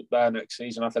right up there next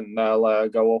season. I think they'll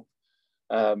go up.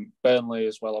 Burnley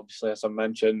as well, obviously, as I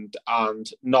mentioned, and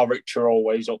Norwich are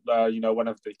always up there.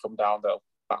 Whenever they come down, they'll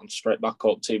bounce straight back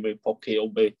up. Timu Pukki will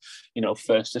be,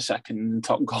 first to second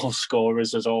top goal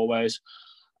scorers as always.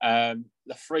 The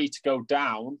three to go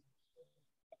down.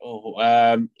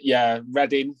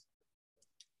 Reading.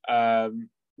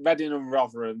 Reading and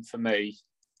Rotherham for me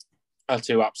are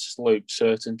two absolute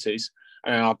certainties,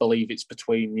 and I believe it's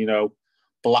between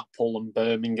Blackpool and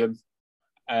Birmingham.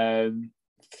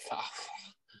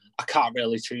 I can't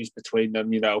really choose between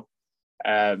them.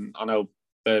 I know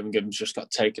Birmingham's just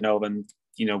got taken over, and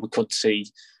we could see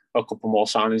a couple more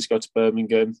signings go to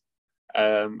Birmingham.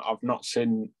 I've not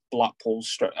seen Blackpool.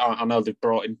 I know they've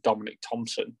brought in Dominic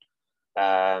Thompson,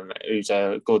 who's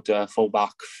a good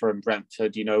fullback from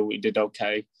Brentford. He did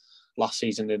okay last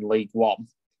season in League One.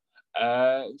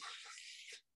 I'm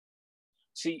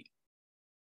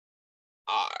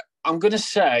going to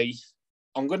say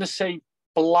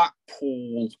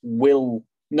Blackpool will.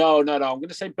 No. I'm going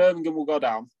to say Birmingham will go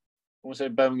down.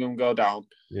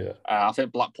 Yeah. I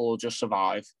think Blackpool will just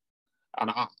survive,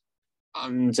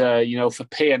 and for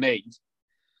P&E,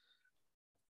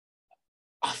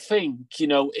 I think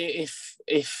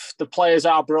if the players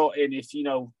are brought in, if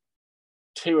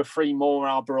 2 or 3 more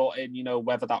are brought in,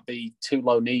 whether that be 2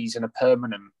 low knees and a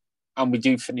permanent, and we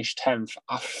do finish 10th,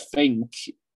 I think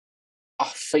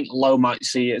Lowe might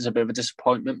see it as a bit of a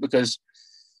disappointment because,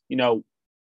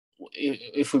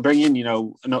 if we bring in, a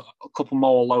couple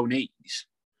more low knees,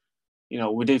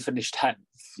 we do finish 10th,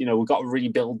 we've got to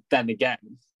rebuild then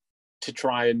again to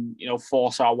try and,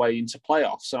 force our way into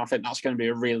playoffs. And I think that's going to be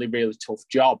a really, really tough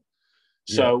job.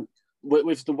 So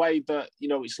with the way that,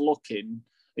 it's looking,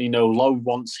 Lowe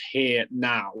wants here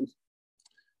now,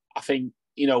 I think,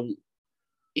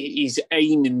 he's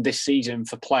aiming this season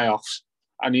for playoffs.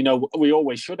 And, we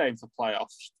always should aim for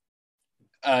playoffs.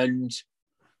 And,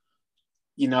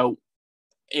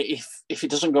 if it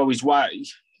doesn't go his way,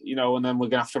 and then we're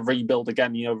going to have to rebuild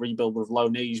again, rebuild with low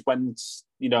knees, when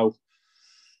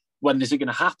is it going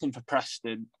to happen for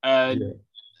Preston? And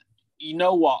you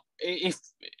know what?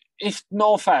 If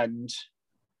North End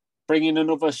bring in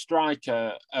another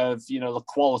striker of, the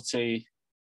quality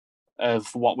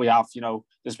of what we have,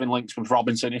 there's been links with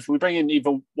Robinson. If we bring in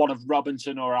either one of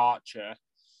Robinson or Archer,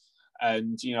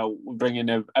 and, we bring in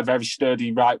a very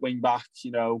sturdy right wing back,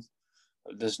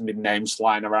 there's been names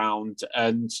flying around.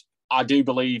 And I do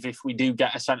believe if we do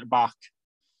get a centre back,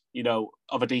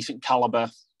 of a decent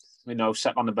calibre,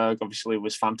 Sepp van den Berg obviously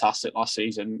was fantastic last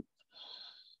season.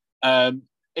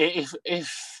 If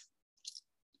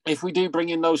we do bring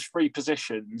in those 3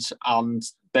 positions and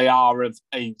they are of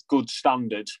a good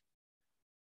standard,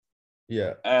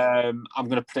 I'm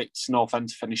going to predict North End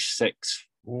to finish 6th.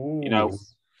 Ooh.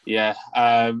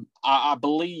 I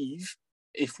believe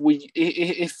if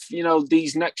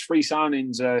these next 3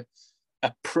 signings are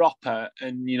proper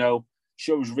and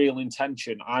shows real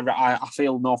intention, I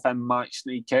feel North End might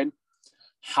sneak in.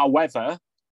 However,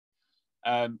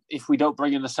 if we don't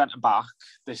bring in a centre back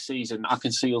this season, I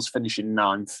can see us finishing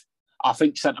 9th. I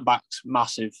think centre back's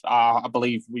massive. I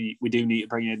believe we do need to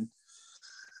bring in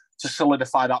to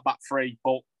solidify that back 3.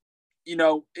 But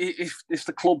if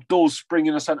the club does bring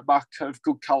in a centre back of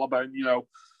good calibre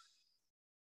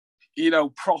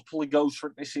and properly goes for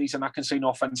it this season, I can see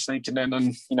North End sneaking in,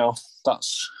 and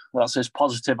that's as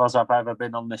positive as I've ever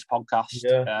been on this podcast.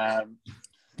 Yeah.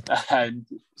 And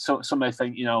so some may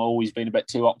think always been a bit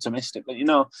too optimistic, but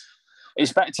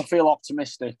it's better to feel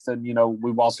optimistic than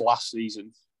we was last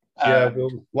season.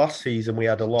 Last season we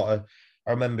had a lot of.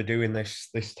 I remember doing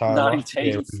this time last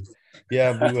year. We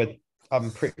were. I'm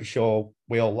pretty sure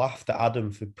we all laughed at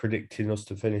Adam for predicting us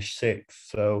to finish 6th.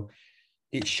 So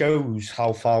it shows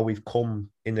how far we've come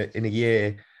in a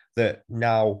year that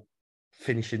now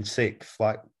finishing 6th,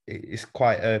 like it's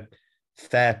quite a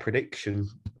fair prediction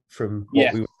from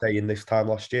what we were saying this time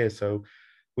last year. So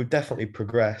we've definitely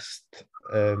progressed.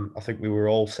 I think we were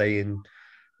all saying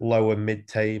lower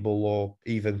mid-table or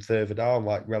even further down,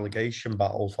 like relegation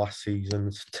battles last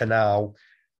season, to now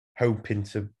hoping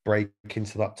to break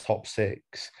into that top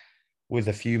 6 with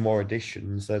a few more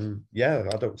additions. And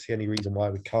I don't see any reason why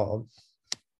we can't.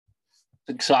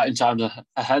 Exciting times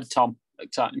ahead, Tom.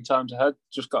 Exciting times ahead.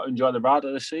 Just got to enjoy the ride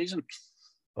of this season.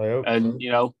 I hope. And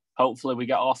hopefully we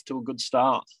get off to a good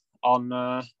start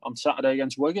on Saturday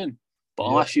against Wigan. But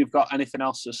unless you've got anything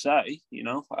else to say,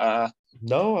 No,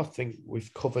 I think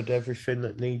we've covered everything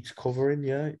that needs covering.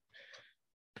 I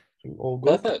think all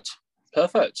good.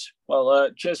 Perfect. Well,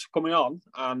 cheers for coming on,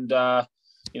 and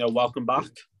welcome back.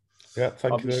 Yeah,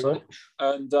 thank you very much.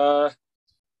 And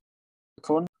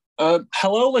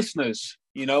hello, listeners.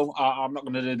 I'm not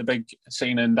going to do the big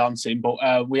scene and dancing,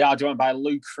 but we are joined by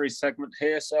Luke for his segment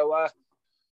here. So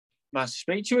nice to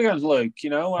speak to you again, Luke.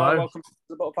 Welcome to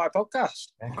the Butterfly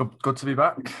Podcast. Good to be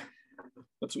back.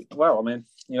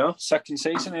 Second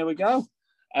season, here we go.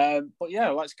 But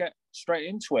let's get straight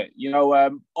into it.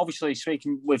 Obviously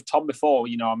speaking with Tom before,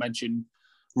 I mentioned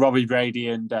Robbie Brady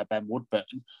and Ben Woodburn.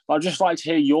 But I'd just like to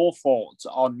hear your thoughts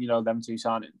on, them 2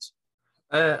 signings.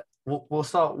 We'll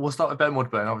start with Ben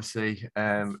Woodburn. Obviously,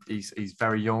 he's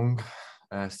very young.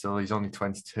 still. He's only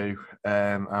 22,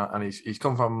 and he's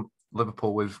come from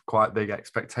Liverpool with quite big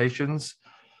expectations.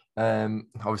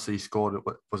 Obviously, he scored at,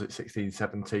 was it 16,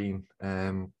 17,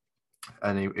 and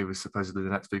he was supposedly the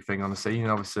next big thing on the scene.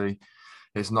 And obviously,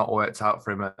 it's not worked out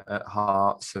for him at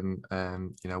Hearts and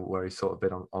where he's sort of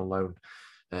been on loan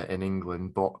in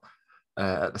England. But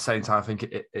at the same time, I think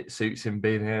it suits him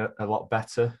being here a lot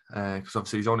better because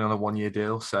obviously he's only on a 1-year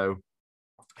deal, so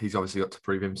he's obviously got to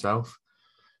prove himself.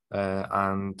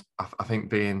 And I think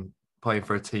playing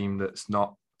for a team that's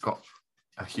not got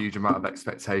a huge amount of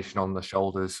expectation on the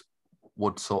shoulders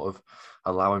would sort of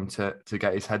allow him to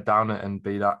get his head down and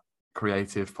be that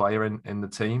creative player in the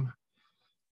team.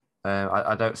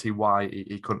 I don't see why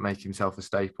he couldn't make himself a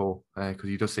staple because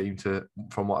he does seem to,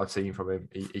 from what I've seen from him,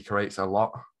 he creates a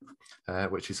lot,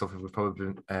 which is something we've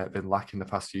probably been lacking the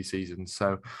past few seasons.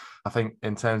 So I think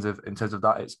in terms of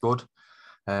that, it's good.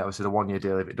 Obviously, the 1-year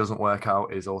deal, if it doesn't work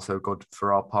out, is also good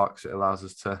for our part because it allows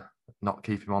us to not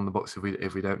keep him on the books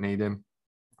if we don't need him,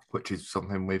 which is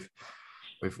something we've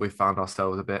found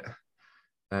ourselves a bit.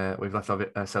 We've left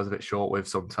ourselves a bit short with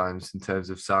sometimes in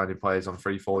terms of signing players on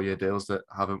 3-4 year deals that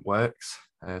haven't worked.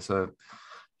 So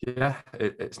yeah,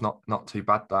 it's not too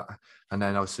bad that. And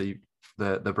then obviously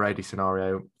the Brady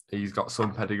scenario, he's got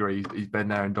some pedigree. He's been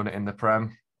there and done it in the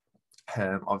Prem.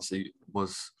 Obviously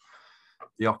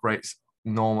he operates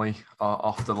normally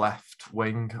off the left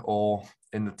wing or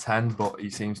in the 10, but he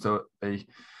seems to be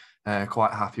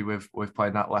quite happy with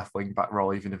playing that left wing back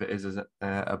role, even if it is as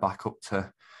a backup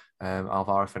to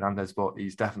Alvaro Fernandez. But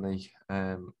he's definitely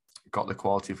got the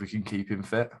quality if we can keep him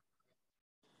fit.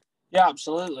 Yeah,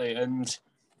 absolutely. And,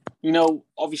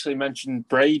 obviously mentioned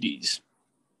Brady's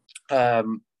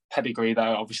pedigree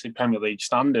there, obviously Premier League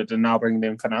standard, and now bringing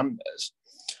in Fernandez.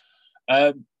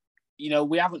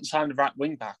 We haven't signed a right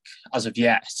wing back as of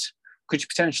yet. Could you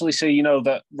potentially see,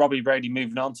 that Robbie Brady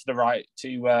moving on to the right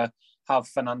to have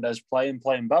Fernandez playing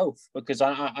both? Because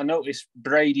I noticed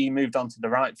Brady moved on to the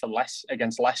right for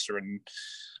against Leicester and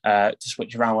to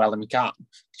switch around with Ellie McCann.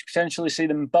 Could you potentially see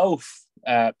them both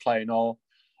playing, or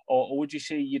would you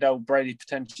see, Brady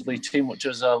potentially too much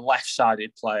as a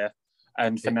left-sided player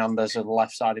and Fernandez as a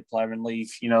left-sided player and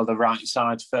leave, the right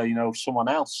side for, someone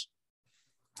else?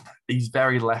 He's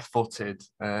very left-footed.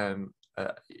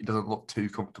 He doesn't look too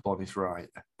comfortable on his right,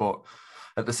 but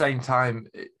at the same time,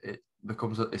 it's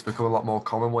become a lot more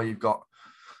common where you've got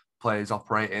players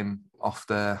operating off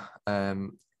the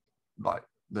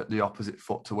the opposite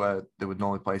foot to where they would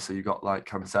normally play. So you've got like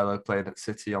Cancelo playing at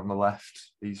City on the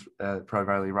left. He's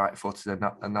primarily right-footed,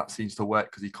 and that seems to work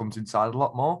because he comes inside a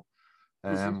lot more,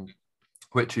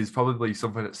 which is probably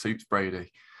something that suits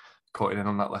Brady, cutting in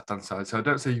on that left-hand side. So I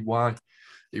don't see why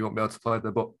he won't be able to play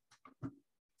there, but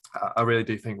I really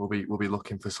do think we'll be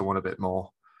looking for someone a bit more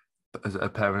as a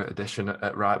permanent addition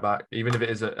at right back, even if it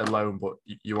is a loan. But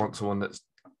you want someone that's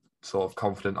sort of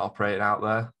confident operating out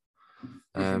there,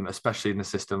 especially in the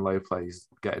system low plays,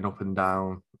 getting up and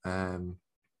down.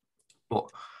 But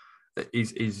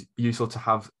he's useful to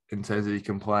have in terms of he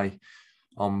can play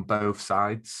on both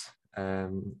sides,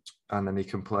 and then he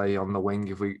can play on the wing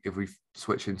if we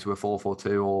switch into a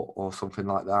 4-4-2 or something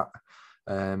like that.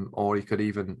 Or he could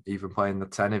even play in the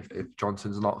 10 if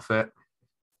Johnson's not fit.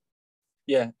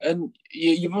 Yeah, and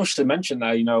you've also mentioned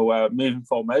there, moving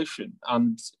formation,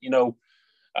 and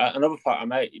another point I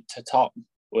made to Tom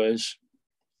was,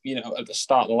 at the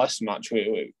start of the Leicester match,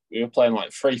 we were playing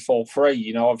like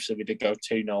 3-4-3. Obviously we did go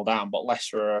 2-0 down, but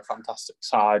Leicester are a fantastic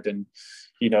side, and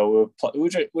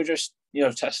we're just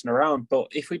testing around. But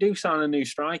if we do sign a new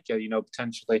striker,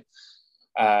 potentially,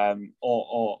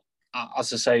 or as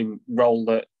the same role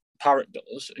that Parrott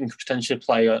does, and could potentially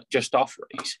play just off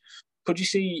Reece, could you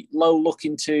see Lowe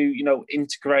looking to,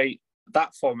 integrate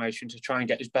that formation to try and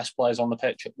get his best players on the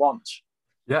pitch at once?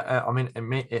 Yeah, I mean,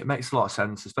 it makes a lot of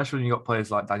sense, especially when you've got players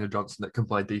like Daniel Johnson that can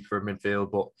play deeper in midfield,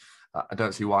 but I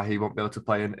don't see why he won't be able to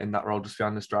play in that role just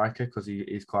behind the striker, because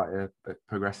he's quite a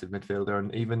progressive midfielder.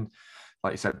 And even,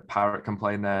 like you said, Parrott can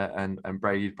play in there, and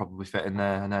Brady'd probably fit in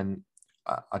there. And then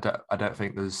I don't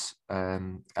think there's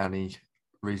any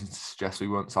reason to suggest we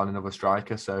won't sign another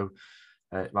striker. So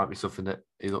it might be something that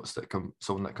he looks at,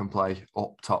 someone that can play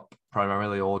up top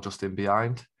primarily or just in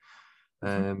behind.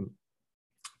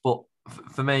 But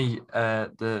for me,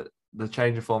 the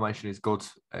change of formation is good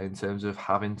in terms of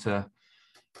having to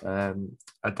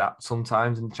adapt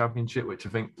sometimes in the Championship, which I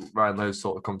think Ryan Lowe's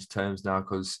sort of come to terms now,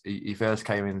 because he first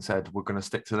came in and said, we're going to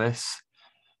stick to this.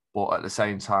 But at the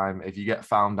same time, if you get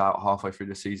found out halfway through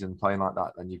the season playing like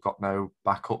that, then you've got no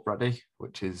backup ready,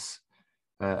 which is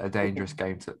a dangerous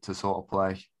game to sort of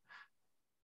play.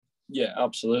 Yeah,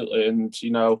 absolutely. And,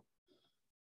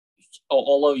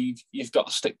 although you've got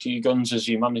to stick to your guns as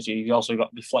your manager, you've also got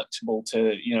to be flexible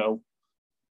to,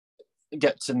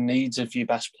 get to the needs of your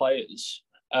best players.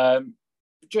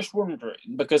 Just wondering,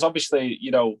 because obviously,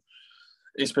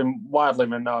 it's been widely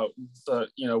renowned that,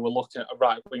 we're looking at a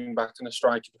right wing back and a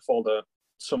striker before the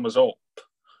summer's up.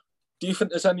 Do you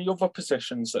think there's any other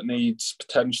positions that needs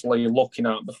potentially looking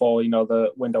at before,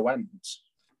 the window ends?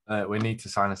 We need to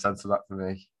sign a centre back for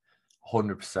me,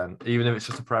 100%. Even if it's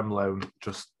just a Prem loan,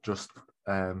 just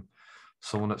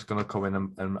someone that's going to come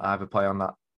in and either play on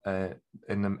that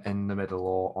in the middle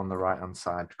or on the right hand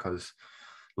side, because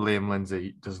Liam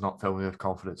Lindsay does not fill me with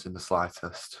confidence in the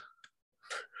slightest.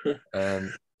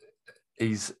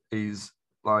 He's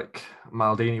like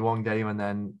Maldini one game and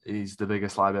then he's the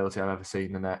biggest liability I've ever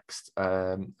seen the next.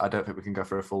 I don't think we can go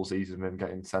for a full season with him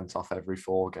getting sent off every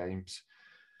 4 games.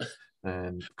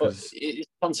 But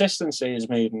consistency, as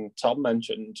me and Tom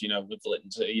mentioned, with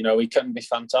Lindsay, he can be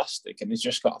fantastic and he's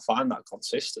just got to find that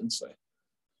consistency.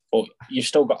 But you've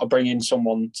still got to bring in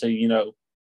someone to,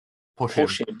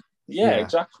 push him. Yeah,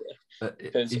 exactly.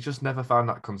 He just never found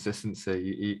that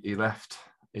consistency. He left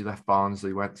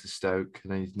Barnsley, went to Stoke,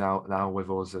 and he's now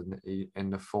with us. And in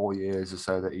the 4 years or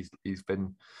so that he's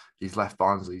left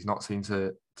Barnsley, he's not seemed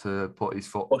to put his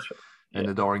foot in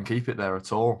the door and keep it there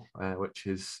at all, which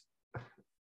is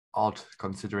odd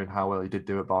considering how well he did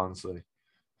do at Barnsley.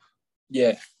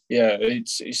 Yeah,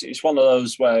 it's one of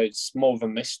those where it's more of a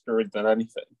mystery than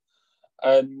anything.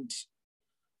 And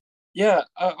yeah,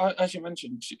 as you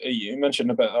mentioned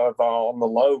a bit of on the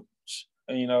loans,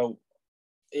 and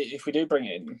if we do bring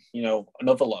in,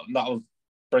 another loan, that'll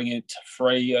bring it to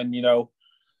 3. And,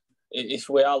 if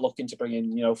we are looking to bring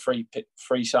in, free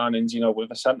signings,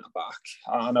 with a centre back,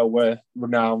 I know we're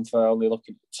renowned for only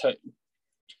looking at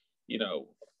 2.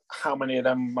 How many of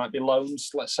them might be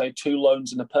loans? Let's say 2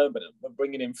 loans and a permanent. We're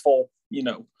bringing in 4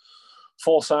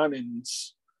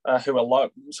 signings who are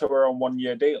loans, who are on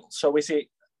 1-year deals. So is it,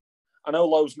 I know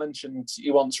Lowe's mentioned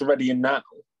he wants ready and now.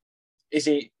 Is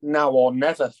it now or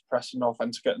never pressing off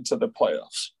and to get into the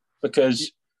playoffs?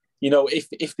 Because,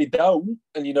 if they don't,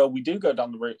 and, we do go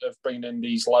down the route of bringing in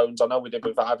these loans, I know we did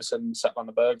with Iverson, Sepp van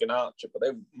den Berg and Archer, but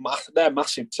they're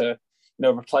massive to,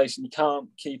 replace, and you can't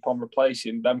keep on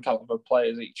replacing them caliber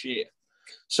players each year.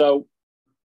 So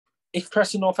if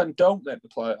Preston North End don't make the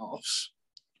playoffs,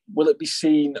 will it be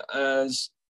seen as,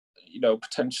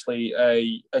 potentially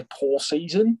a poor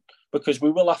season? Because we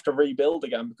will have to rebuild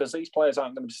again, because these players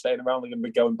aren't going to be staying around, they're going to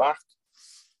be going back.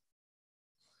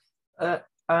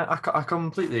 I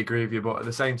completely agree with you, but at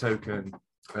the same token,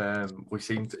 we've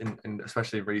seen,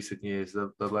 especially in recent years,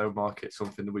 the loan market,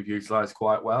 something that we've utilised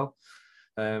quite well.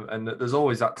 And there's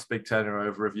always that big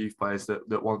turnover of youth players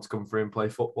that want to come through and play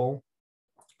football.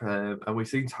 And we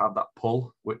seem to have that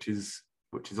pull, which is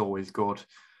always good.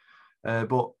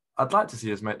 But I'd like to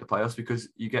see us make the playoffs, because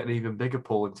you get an even bigger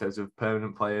pull in terms of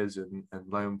permanent players and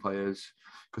loan players,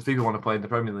 because people want to play in the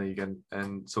Premier League, and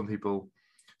some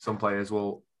players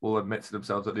will admit to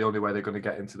themselves that the only way they're going to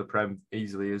get into the Prem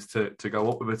easily is to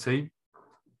go up with a team.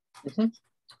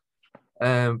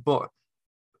 Mm-hmm. But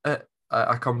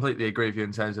I completely agree with you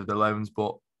in terms of the loans,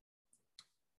 but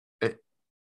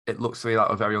it looks to me like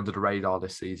we're very under the radar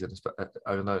this season.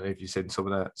 I don't know if you've seen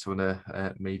some of the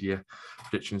media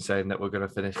predictions saying that we're going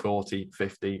to finish 14th,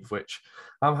 15th, which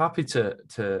I'm happy to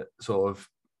sort of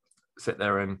sit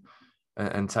there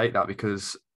and take that,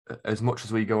 because as much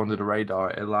as we go under the radar,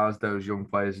 it allows those young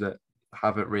players that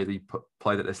haven't really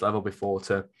played at this level before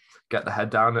to get the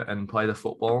head down and play the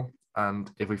football.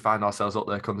 And if we find ourselves up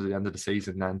there come to the end of the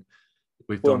season, then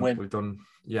we've done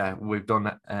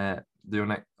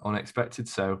the unexpected.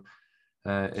 So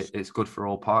it's good for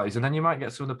all parties. And then you might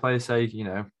get some of the players say,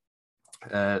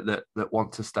 that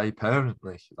want to stay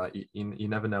permanently. Like you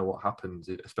never know what happens,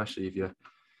 especially if you're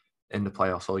in the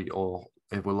playoffs or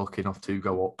if we're lucky enough to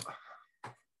go up.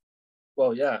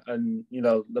 Well, yeah, and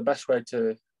the best way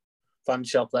to find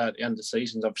yourself there at the end of the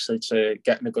season is obviously to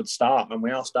get in a good start, and we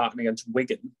are starting against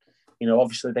Wigan.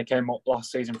 Obviously they came up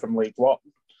last season from League One.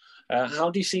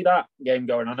 How do you see that game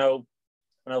going? I know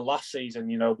last season,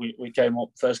 we came up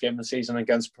first game of the season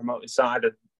against a promoted side,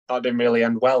 and that didn't really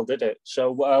end well, did it?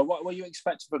 So what were you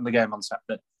expecting from the game on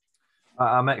Saturday?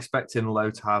 I'm expecting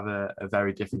Lowe to have a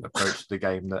very different approach to the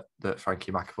game that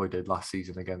Frankie McAvoy did last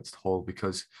season against Hull,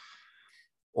 because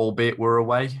albeit we're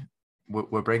away,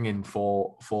 we're bringing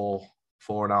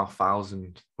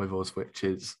 4,500 with us, which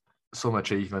is some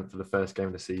achievement for the first game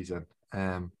of the season.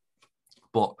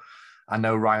 But I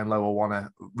know Ryan Lowe will want to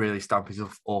really stamp his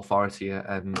authority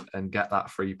and get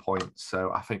that 3 points.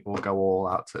 So I think we'll go all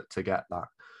out to get that.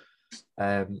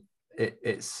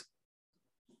 It's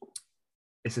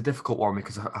it's a difficult one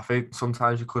because I think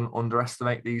sometimes you couldn't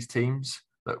underestimate these teams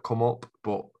that come up,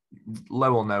 but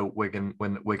low or no, Wigan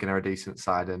are a decent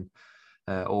side, and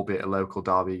albeit a local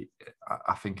derby,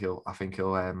 I think he'll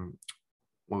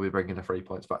we'll be bringing the 3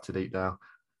 points back to Deepdale.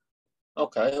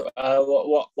 Okay.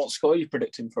 What score are you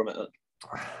predicting from it?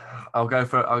 I'll go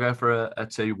for a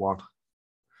 2-1.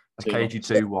 A cagey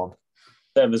 2-1.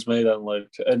 Same as me then,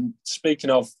 Luke. And speaking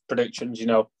of predictions,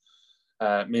 me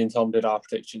and Tom did our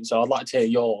predictions, so I'd like to hear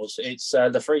yours. It's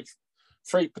the three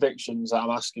predictions that I'm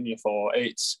asking you for.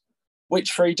 It's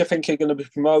which three do you think are going to be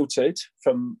promoted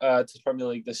from to the Premier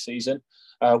League this season?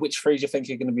 Which three do you think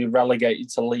are going to be relegated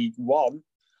to League One?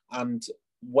 And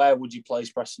where would you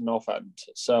place Preston North End?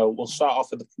 So we'll start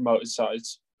off with the promoted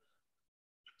sides.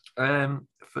 In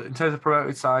terms of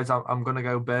promoted sides, I'm going to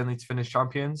go Burnley to finish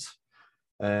champions,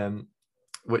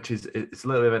 which it's a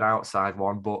little bit of an outside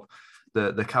one, but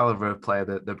the calibre of player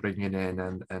that they're bringing in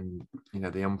and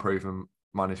the unproven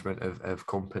management of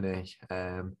company,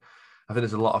 I think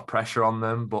there's a lot of pressure on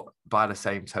them, but by the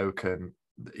same token,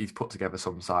 he's put together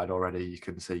some side already. You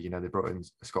can see, they brought in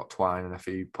Scott Twine and a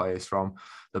few players from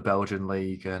the Belgian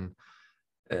league, and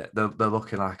they're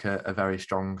looking like a very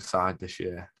strong side this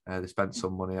year. They spent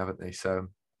some money, haven't they? So,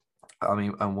 I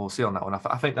mean, and we'll see on that one.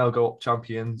 I think they'll go up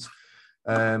champions,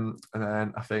 and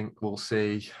then I think we'll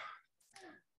see.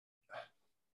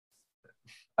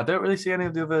 I don't really see any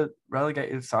of the other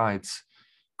relegated sides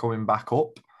coming back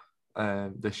up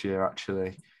this year,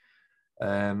 actually.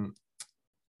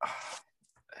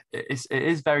 It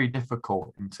is very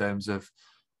difficult in terms of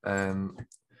who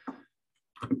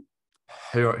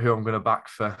I'm going to back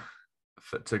for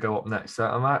to go up next. So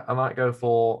I might go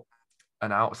for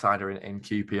an outsider in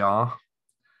QPR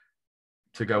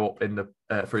to go up in the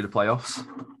through the playoffs.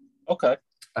 Okay.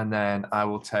 And then I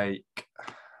will take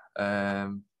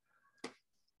who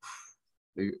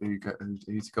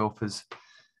to go up as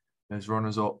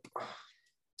runners up.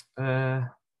 I'll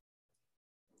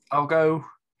go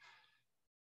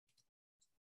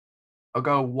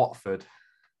Watford.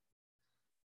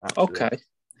 Actually. Okay.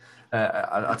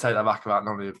 I take that back about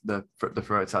normally the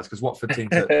promoted sides, because Watford seem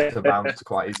to bounce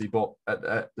quite easy, but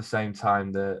at the same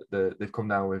time, they've come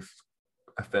down with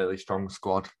a fairly strong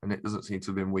squad, and it doesn't seem to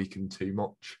have been weakened too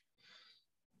much.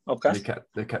 Okay.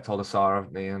 They kept Olasar,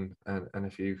 haven't they, and a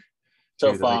few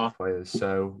so far players.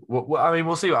 So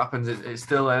we'll see what happens. It's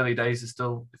still early days. There's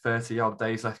still 30 odd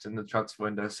days left in the transfer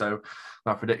window, so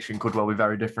my prediction could well be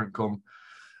very different come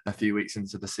a few weeks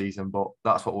into the season. But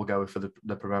that's what we'll go with for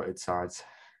the promoted sides.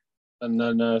 And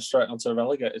then straight onto the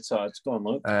relegated sides. Go on,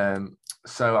 Luke.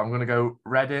 So I'm going to go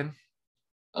Reading.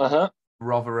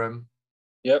 Rotherham.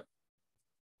 Yep.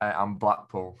 And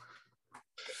Blackpool.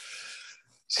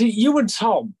 See, you and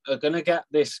Tom are going to get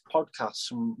this podcast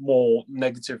some more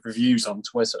negative reviews on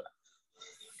Twitter,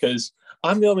 because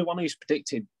I'm the only one who's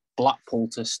predicted Blackpool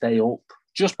to stay up.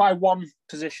 Just by one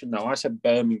position, though. I said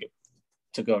Birmingham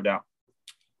to go down.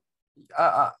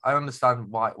 I understand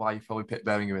why you probably picked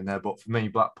Birmingham in there, but for me,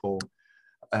 Blackpool.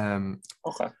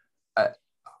 Okay.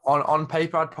 On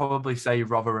paper, I'd probably say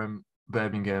Rotherham,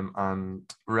 Birmingham, and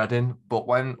Reading. But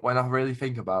when I really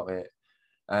think about it,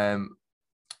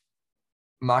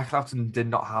 Michael Houghton did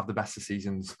not have the best of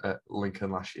seasons at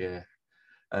Lincoln last year,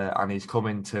 and he's come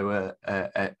into a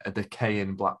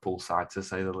decaying Blackpool side, to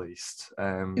say the least.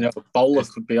 Bowler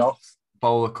could be off.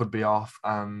 Bowler could be off,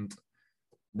 and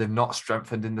they've not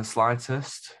strengthened in the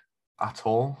slightest at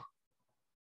all.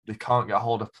 They can't get a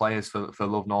hold of players for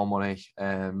love nor money,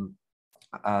 and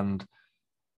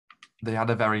they had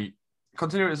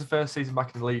considering it was the first season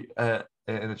back in the league,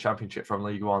 in the Championship from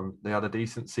League One. They had a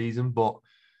decent season, but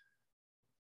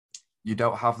you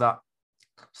don't have that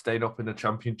staying up in the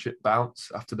Championship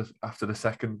bounce after the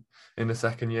second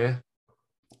year.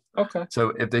 Okay. So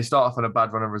if they start off on a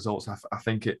bad run of results, I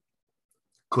think it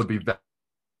could be very,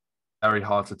 very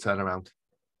hard to turn around.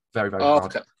 Very, very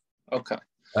hard. Okay.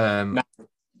 Now,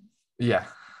 yeah.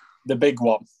 The big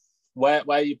one. Where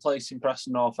are you placing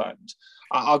Preston North End?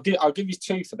 I'll give you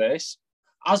two for this.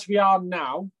 As we are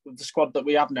now, with the squad that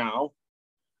we have now,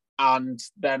 and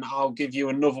then I'll give you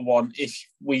another one if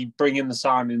we bring in the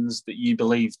signings that you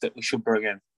believe that we should bring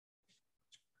in.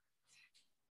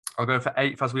 I'll go for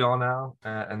 8th as we are now,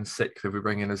 and 6th if we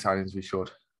bring in the signings we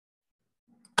should.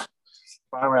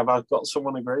 Finally, I've got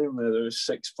someone agreeing with me. There's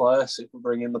 6th place if we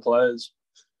bring in the players.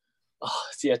 Oh,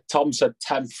 yeah, Tom said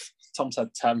 10th.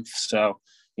 So,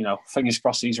 fingers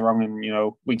crossed he's wrong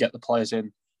and, we get the players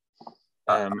in.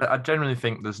 I generally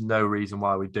think there's no reason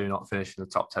why we do not finish in the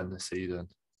top 10 this season.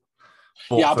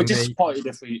 But yeah, I'll be disappointed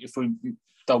if we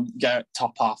don't get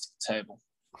top half of the table.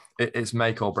 it's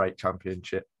make or break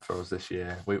championship for us this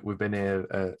year. We've been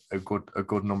here a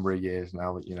good number of years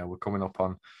now. You know, we're coming up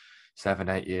on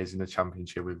 7-8 years in the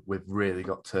championship. We've really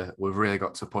got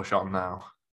to push on now.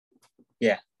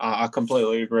 Yeah, I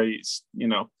completely agree. It's, you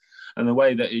know, and the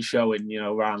way that he's showing, you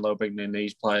know, Ryan Lowe bringing in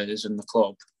these players in the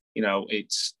club, you know,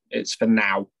 it's for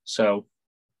now. So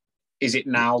is it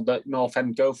now that North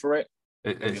End go for it?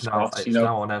 It's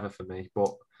now or never for me.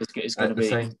 But it's going to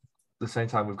be the same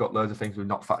time, we've got loads of things we've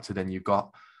not factored in. You've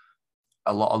got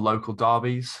a lot of local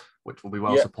derbies, which will be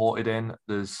well supported in.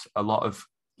 There's a lot of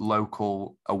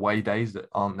local away days that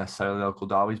aren't necessarily local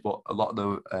derbies, but a lot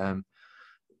of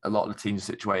the teams are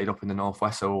situated up in the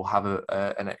northwest, so we'll have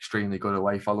an extremely good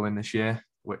away following this year,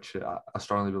 which I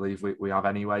strongly believe we have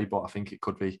anyway. But I think it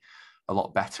could be a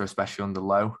lot better, especially under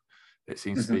Lowe. It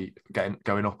seems to be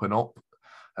going up and up.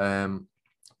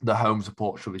 The home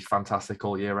support should be fantastic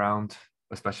all year round,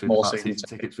 especially with the season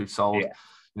tickets we've sold. Yeah.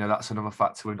 You know, that's another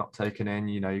factor we've not taken in.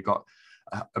 You know, you've got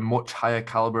a much higher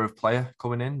caliber of player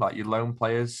coming in, like your loan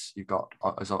players. You've got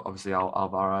obviously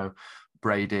Alvaro,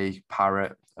 Brady,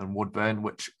 Parrott, and Woodburn,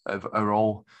 which are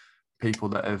all people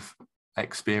that have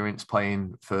experience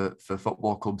playing for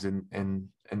football clubs in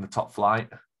the top flight,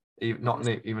 not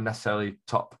even necessarily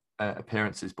top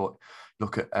appearances. But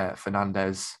look at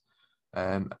Fernandez.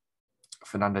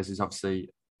 Fernandez is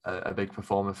obviously a big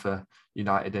performer for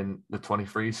United in the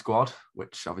 23 squad,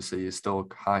 which obviously is still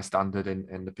high standard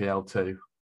in the PL2.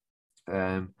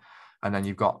 And then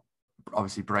you've got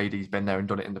obviously Brady's been there and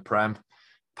done it in the Prem.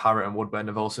 Parrott and Woodburn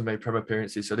have also made Prem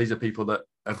appearances. So these are people that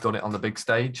have done it on the big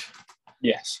stage.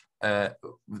 Yes.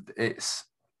 It's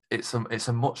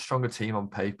a much stronger team on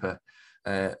paper.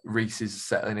 Reece is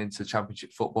settling into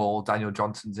Championship football. Daniel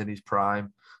Johnson's in his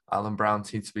prime. Alan Brown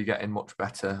seems to be getting much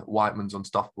better. Whiteman's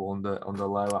unstoppable under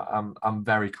Lowe. I'm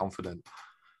very confident.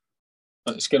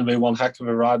 It's going to be one heck of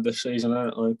a ride this season, isn't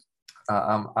it, Luke?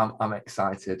 I'm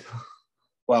excited.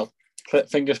 Well,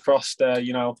 fingers crossed.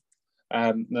 You know,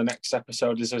 the next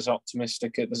episode is as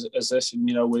optimistic as this, and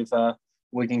you know, with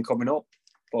Wigan coming up.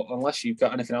 But unless you've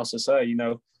got anything else to say, you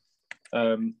know,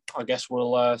 I guess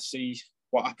we'll see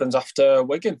what happens after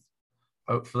Wigan.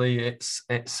 Hopefully, it's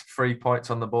 3 points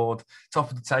on the board,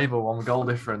 top of the table, 1 goal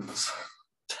difference.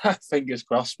 Fingers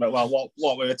crossed, mate. Well,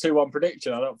 what with a 2-1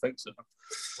 prediction? I don't think so.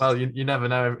 Well, you never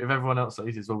know. If everyone else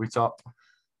loses, we'll be top.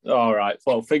 All right.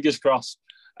 Well, fingers crossed.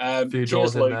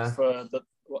 Cheers, Luke,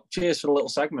 cheers for the little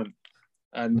segment.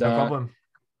 And no problem.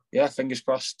 Yeah, fingers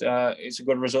crossed. It's a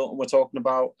good result, and we're talking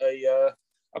about a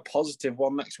positive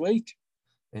one next week.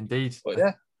 Indeed. But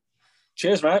yeah,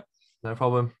 cheers, mate. No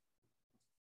problem.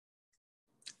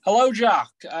 Hello, Jack.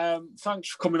 Thanks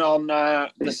for coming on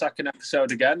the second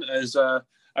episode again as a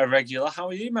regular. How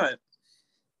are you, mate?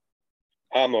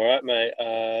 I'm all right, mate.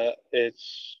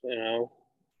 It's, you know,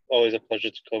 always a pleasure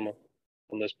to come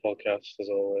on this podcast, as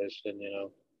always. And, you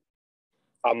know,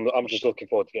 I'm just looking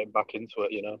forward to getting back into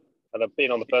it, you know. And I've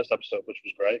been on the first episode, which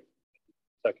was great.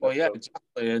 Well, yeah,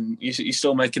 exactly. And you're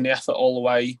still making the effort all the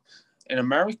way in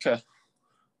America.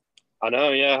 I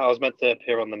know, yeah. I was meant to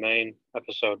appear on the main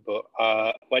episode, but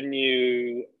when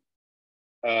you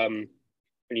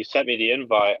sent me the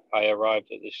invite, I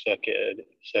arrived at the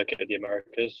circuit of the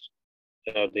Americas,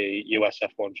 you know, the US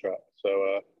F1 track.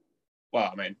 So,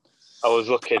 well, I mean, I was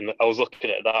looking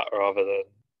at that rather than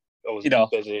I was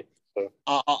busy. So.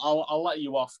 I'll let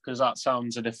you off because that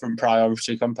sounds a different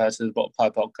priority compared to the Butterfly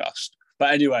podcast.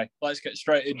 But anyway, let's get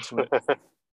straight into it.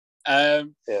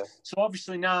 Yeah. So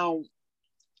obviously now,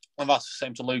 and that's the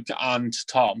same to Luke and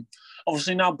Tom.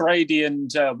 Obviously now Brady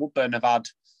and Woodburn have had,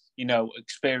 you know,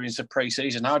 experience of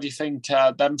pre-season. How do you think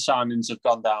them signings have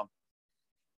gone down?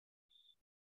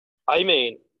 I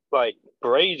mean, like,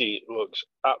 Brady looks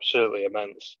absolutely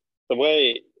immense.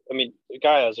 The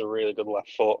guy has a really good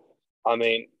left foot. I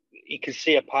mean, he can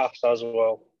see a pass as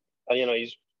well. And, you know, I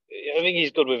think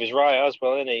he's good with his right as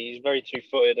well, isn't he? He's very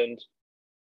two-footed, and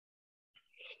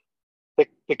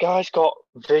the guy's got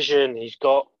vision. He's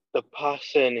got the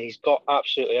passing. He's got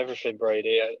absolutely everything,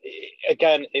 Brady.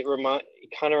 Again, it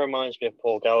kind of reminds me of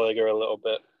Paul Gallagher a little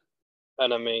bit.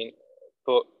 And I mean,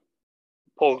 but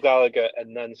Paul Gallagher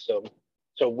and then some.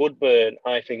 So Woodburn,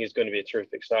 I think, is going to be a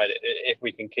terrific side if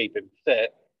we can keep him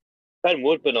fit. Ben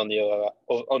Woodburn, on the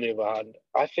other hand,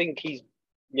 I think he's,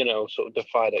 you know, sort of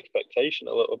defied expectation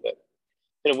a little bit.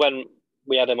 You know, when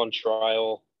we had him on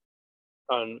trial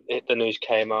and the news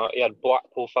came out, he had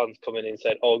Blackpool fans coming in and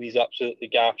said, "Oh, he's absolutely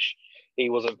gash. He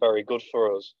wasn't very good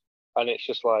for us." And it's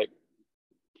just like,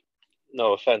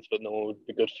 no offense, but no one would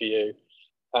be good for you.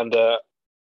 And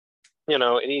you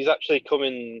know, and he's actually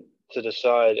coming to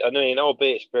decide. I mean,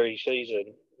 albeit it's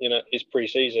pre-season, you know, it's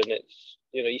pre-season.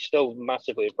 he's still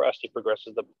massively impressed. He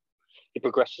progresses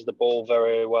the ball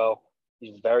very well.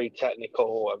 He's very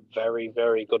technical and very,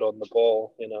 very good on the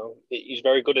ball. He's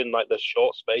very good in like the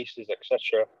short spaces,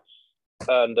 etc.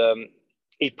 And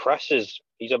he presses.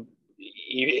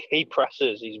 He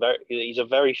presses. He's a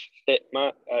very fit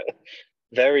man,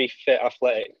 very fit,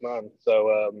 athletic man.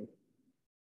 So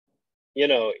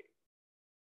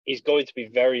he's going to be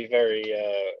very, very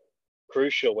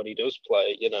crucial when he does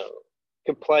play.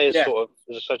 Can play as sort of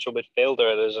as a central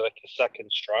midfielder and as like a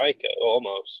second striker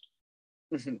almost.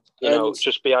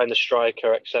 Just behind the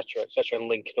striker, etc., and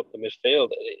linking up the midfield.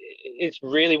 It's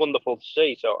really wonderful to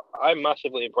see. So I'm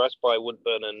massively impressed by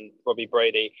Woodburn and Robbie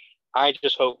Brady. I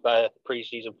just hope their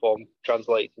pre-season form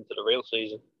translates into the real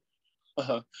season.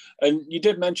 And you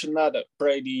did mention that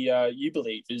Brady, you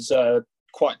believe, is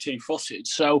quite two-footed.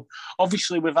 So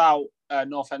obviously, without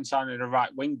North End signing a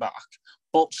right wing back,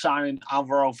 but signing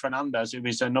Alvaro Fernandez, who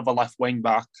is another left wing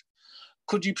back,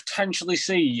 could you potentially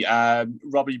see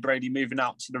Robbie Brady moving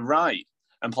out to the right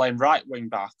and playing right wing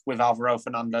back with Alvaro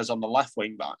Fernandez on the left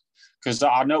wing back? Because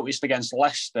I noticed against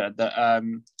Leicester that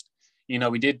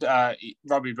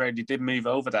Robbie Brady did move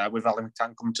over there with Ali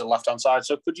McTan coming to the left hand side.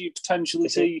 So could you potentially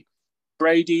see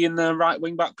Brady in the right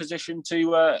wing back position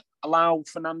to allow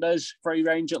Fernandez free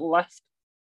range at the left?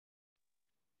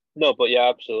 No, but yeah,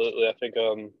 absolutely. I think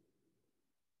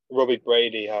Robbie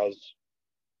Brady has,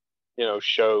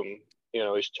 shown,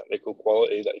 his technical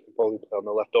quality that he can probably play on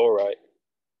the left or right.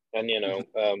 And,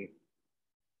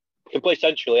 can play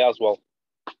centrally as well.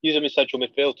 Use him in central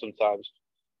midfield sometimes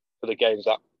for the games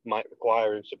that might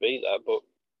require him to be there. But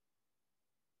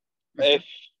if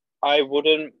I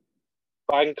wouldn't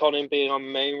bank on him being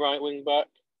on main right wing back,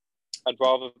 I'd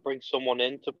rather bring someone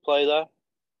in to play there.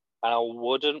 And I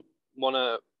wouldn't want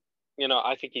to,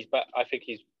 I think he's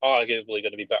arguably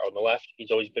going to be better on the left.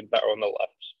 He's always been better on the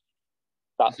left.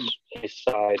 That's his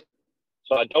side.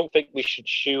 So I don't think we should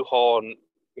shoehorn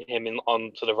him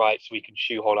onto the right so we can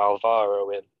shoehorn Alvaro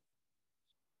in.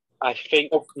 I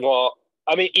think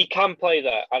he can play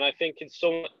there, and I think in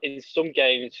some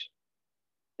games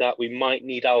that we might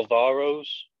need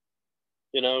Alvaro's,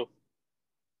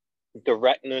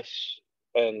 directness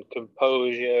and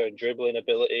composure and dribbling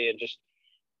ability and just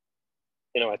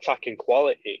attacking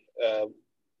quality.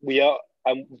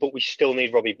 But we still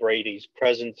need Robbie Brady's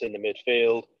presence in the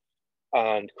midfield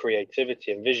and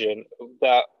creativity and vision.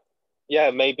 That,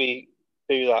 maybe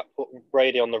do that. Put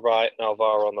Brady on the right and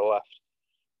Alvaro on the left.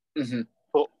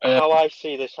 But how I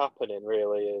see this happening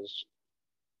really is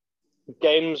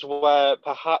games where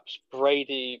perhaps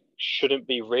Brady shouldn't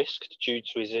be risked due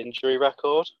to his injury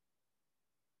record.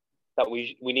 That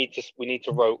we need to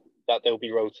that they'll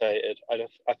be rotated. I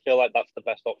feel like that's the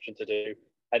best option to do,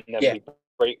 and then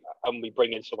we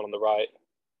bring in someone on the right.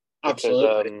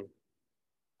 Absolutely,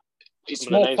 it's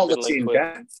more quality and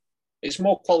depth. It's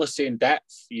more quality and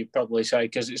depth, you'd probably say,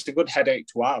 because it's a good headache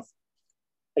to have.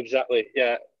 Exactly.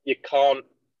 Yeah, you can't.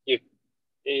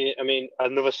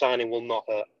 Another signing will not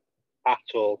hurt at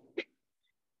all.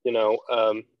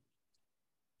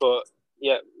 But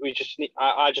yeah, we just need.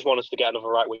 I just want us to get another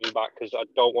right wing back because I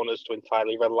don't want us to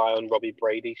entirely rely on Robbie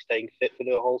Brady staying fit for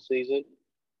the whole season.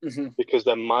 Because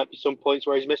there might be some points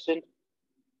where he's missing.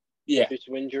 Yeah. Due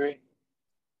to injury.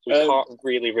 So we can't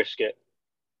really risk it.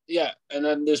 Yeah, and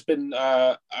then there's been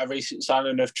a recent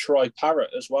signing of Troy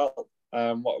Parrott as well.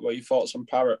 What were your thoughts on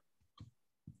Parrott?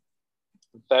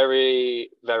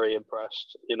 Very, very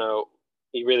impressed.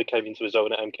 He really came into his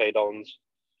own at MK Dons.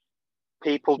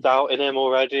 People doubting him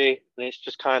already, and it's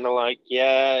just kind of like,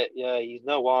 yeah, he's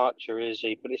no Archer, is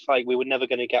he? But it's like we were never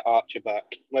going to get Archer back.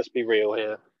 Let's be real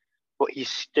here. But he's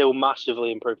still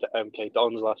massively improved at MK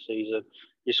Dons last season.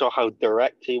 You saw how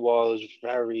direct he was,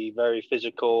 very, very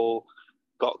physical,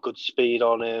 got good speed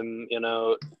on him,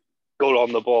 good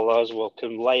on the ball as well,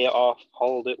 can lay it off,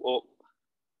 hold it up,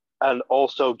 and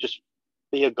also just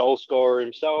be a goal scorer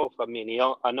himself. I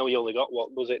know he only got,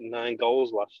 9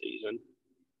 goals last season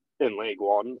in League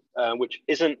One, which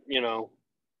isn't,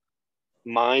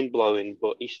 mind-blowing,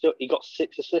 but he got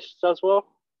 6 assists as well.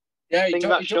 Yeah, I think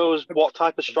that shows what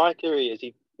type of striker he is.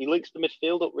 He links the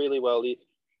midfield up really well.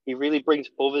 He really brings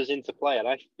others into play, and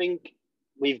I think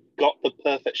we've got the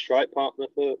perfect strike partner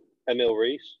for Emil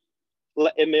Rees.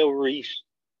 Let Emil Rees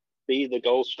be the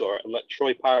goal scorer and let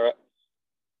Troy Parrott,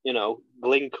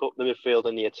 link up the midfield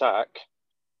and the attack,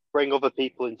 bring other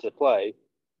people into play,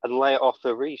 and lay it off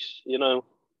for Rees,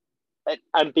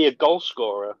 and be a goal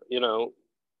scorer,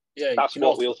 Yeah, that's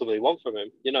what we ultimately want from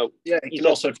him. Yeah, he can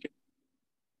also.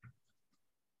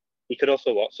 He could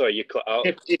also what? Sorry, you cut out.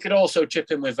 He could also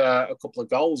chip in with a couple of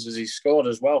goals as he's scored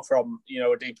as well from,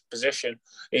 a deeper position.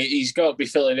 He's got to be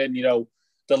filling in,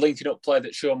 the linking up play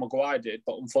that Sean Maguire did,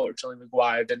 but unfortunately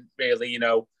Maguire didn't really,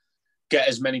 get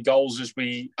as many goals as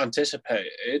we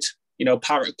anticipated.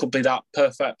 Parrott could be that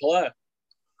perfect player.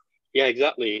 Yeah,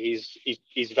 exactly.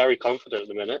 He's very confident at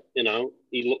the minute.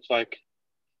 He looks like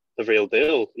the real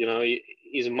deal.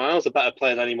 He's miles a better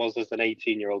player than he was as an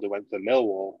 18-year-old who went to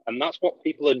Millwall, and that's what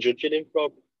people are judging him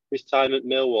from. His time at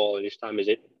Millwall and his time at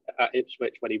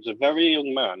Ipswich, when he was a very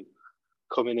young man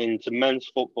coming into men's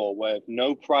football with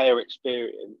no prior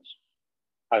experience.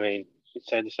 I mean, you'd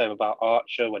say the same about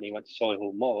Archer when he went to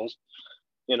Solihull Moors.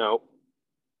 He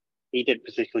didn't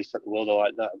particularly set the world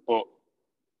alight that, but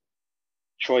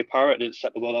Troy Parrott didn't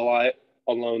set the world alight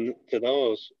on loan to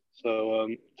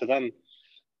them.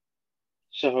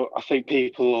 So I think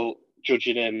people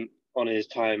judging him on his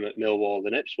time at Millwall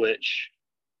and Ipswich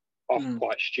are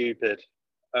quite stupid.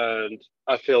 And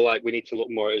I feel like we need to look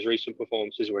more at his recent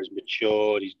performances where he's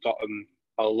matured, he's gotten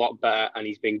a lot better, and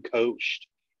he's been coached.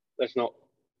 Let's not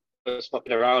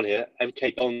get around here.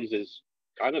 MK Dons is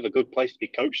kind of a good place to be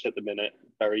coached at the minute.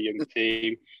 Very young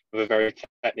team with a very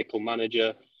technical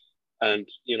manager. And,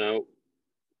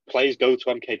 players go to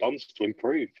MK Dons to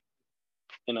improve.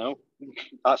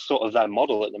 That's sort of their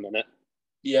model at the minute.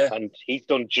 Yeah. And he's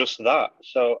done just that.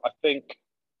 So I think,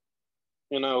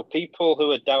 people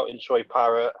who are doubting Troy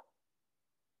Parrott,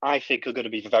 I think are going to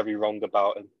be very wrong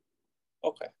about him.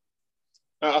 Okay.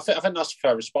 I think that's a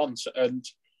fair response. And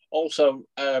also,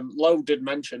 Lowe did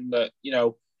mention that,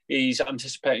 he's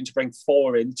anticipating to bring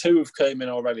 4 in. 2 have come in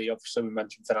already. Obviously, we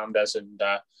mentioned Fernandez and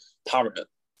Parrott.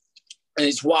 And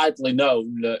it's widely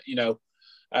known that,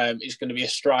 he's going to be a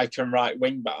striker and right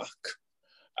wing back.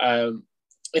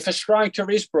 If a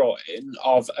striker is brought in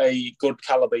of a good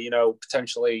calibre,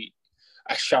 potentially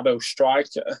a shadow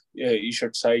striker, you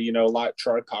should say, like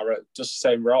Troy Parrott, does the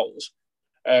same roles.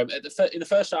 In the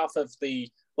first half of the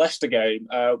Leicester game,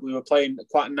 we were playing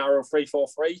quite a narrow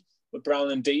 3-4-3 with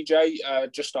Brown and DJ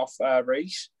just off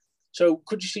Reece. So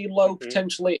could you see Lowe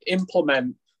potentially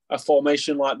implement a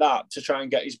formation like that to try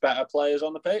and get his better players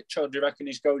on the pitch, or do you reckon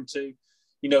he's going to,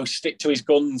 stick to his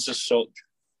guns as such?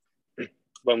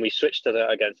 When we switched to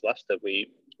that against Leicester,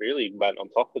 we really went on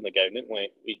top in the game, didn't we?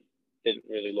 We didn't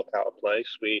really look out of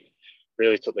place. We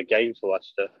really took the game to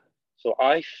Leicester. So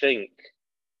I think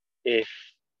if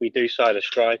we do sign a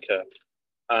striker,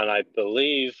 and I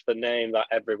believe the name that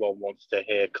everyone wants to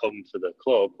hear come to the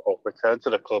club, or return to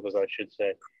the club, as I should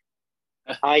say,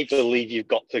 I believe you've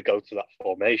got to go to that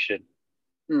formation.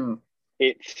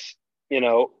 It's,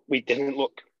 we didn't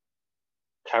look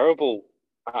terrible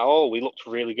at all. We looked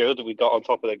really good. We got on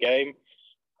top of the game.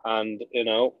 And,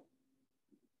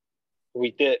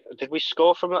 we did we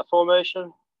score from that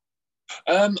formation?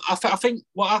 I think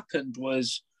what happened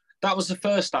was that was the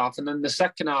first half. And then the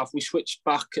second half, we switched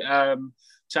back to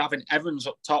having Evans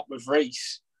up top with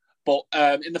Reece. But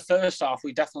in the first half,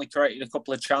 we definitely created a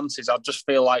couple of chances. I just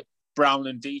feel like Brown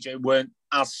and DJ weren't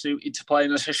as suited to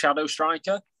playing as a shadow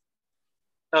striker.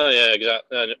 Oh yeah,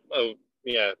 exactly. Oh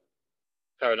yeah,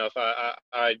 fair enough.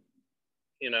 I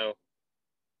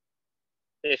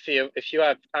if you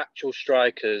have actual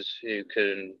strikers who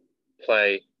can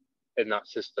play in that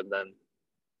system, then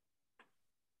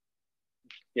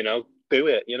do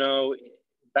it.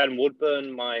 Ben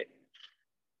Woodburn might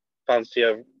fancy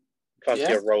a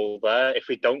role there if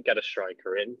we don't get a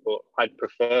striker in, but I'd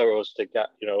prefer us to get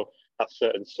that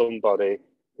certain somebody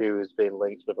who has been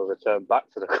linked with a return back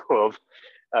to the club.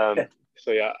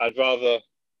 So yeah, I'd rather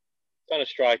find a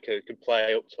striker who can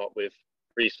play up top with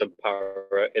Reece and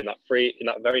Parrott in that very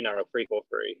narrow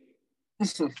 3-4-3.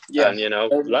 Yeah, and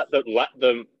let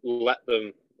them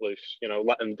loose.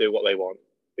 Let them do what they want,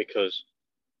 because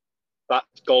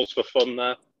that's goals for fun.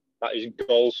 That is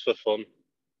goals for fun.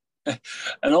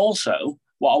 And also,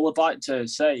 what I would like to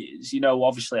say is,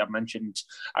 obviously I've mentioned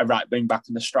a right wing back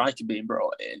and the striker being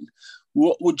brought in.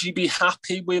 Would you be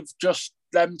happy with just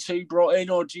them 2 brought in,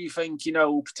 or do you think,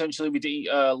 potentially we'd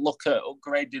look at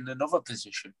upgrading another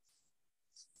position?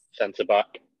 Centre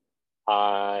back.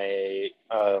 I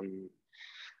don't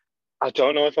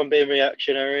know if I'm being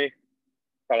reactionary,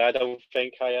 but I don't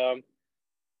think I am.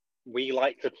 We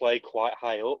like to play quite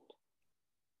high up.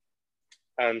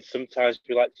 And sometimes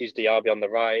we like to use Diaby on the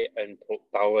right and put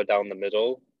Bauer down the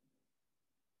middle.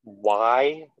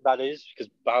 Why that is?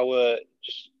 Because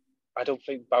I don't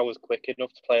think Bauer's quick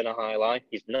enough to play in a high line.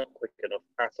 He's not quick enough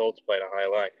at all to play in a high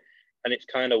line. And it's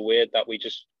kind of weird that we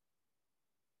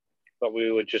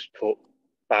would just put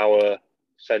Bauer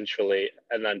centrally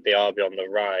and then Diaby on the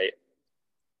right.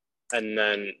 And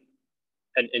then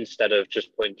and instead of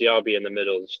just putting Diaby in the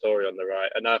middle and Story on the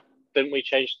right. And didn't we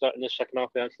change that in the second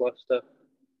half against Leicester?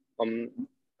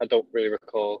 I don't really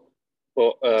recall,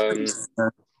 but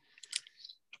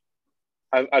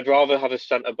I'd rather have a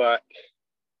centre back,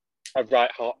 a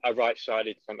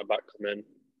right-sided centre back come in,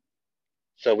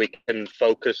 so we can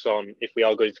focus on, if we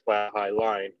are going to play a high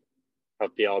line,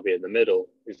 have Diaby in the middle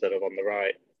instead of on the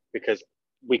right, because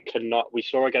we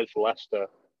saw against Leicester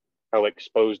how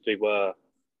exposed we were,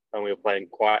 and we were playing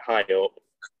quite high up,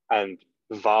 and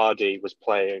Vardy was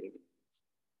playing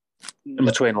in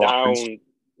between lines.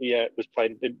 Yeah, was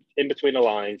playing in between the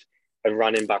lines and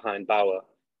ran in behind Bauer.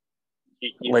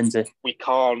 Lindsay. We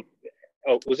can't.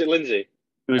 Oh, was it Lindsay?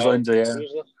 It was Lindsay, yeah.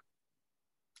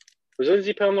 Was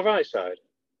Lindsay playing on the right side?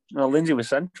 No, Lindsay was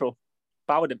central.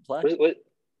 Bauer didn't play.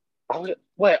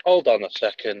 Wait, hold on a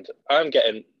second. I'm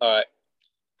getting all right.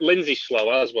 Lindsay's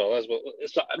slow as well.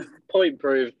 It's not point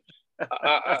proved.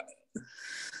 I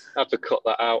have to cut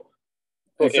that out.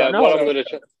 But yeah, what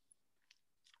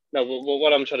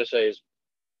I'm trying to say is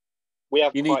we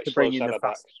have you quite need to slow bring in centre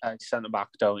backs. Centre back,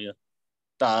 don't you?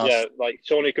 Yeah, like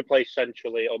someone who could play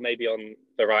centrally or maybe on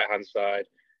the right hand side,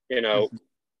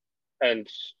 And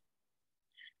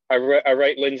I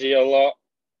rate Lindsay a lot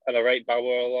and I rate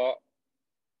Bauer a lot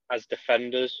as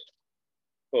defenders,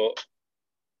 but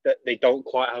they don't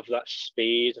quite have that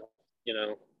speed,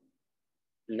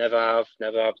 Never have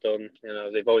done.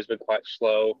 They've always been quite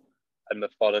slow and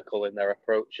methodical in their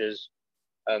approaches,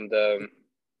 and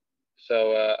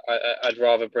so I'd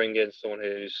rather bring in someone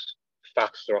who's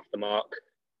faster off the mark.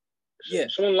 Yeah,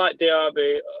 someone like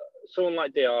Diaby,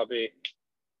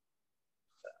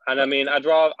 and I mean, I'd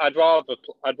rather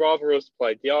us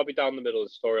play Diaby down the middle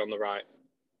and Story on the right.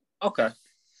 Okay,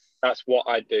 that's what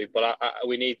I'd do. But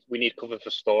we need cover for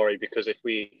Story, because if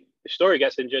Story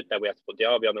gets injured, then we have to put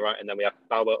Diaby on the right, and then we have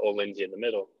Bauer or Lindsay in the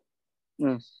middle.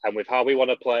 Mm. And with how we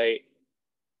want to play,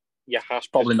 it's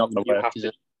probably not going to work. Is it?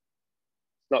 It's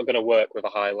not going to work with a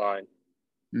high line.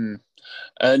 Mm.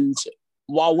 And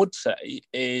what I would say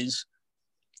is,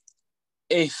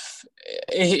 if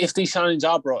these signings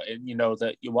are brought in,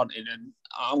 that you want in, and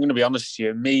I'm going to be honest with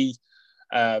you, me,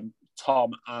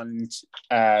 Tom, and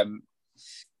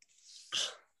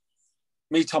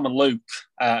Luke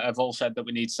have all said that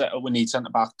we need centre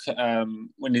back.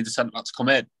 We need a centre back to come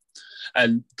in,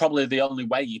 and probably the only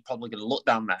way you're probably going to look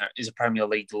down there is a Premier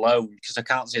League loan, because I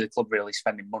can't see the club really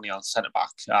spending money on centre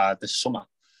back this summer.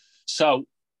 So,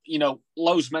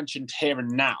 Lowe's mentioned here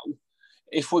and now.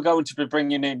 If we're going to be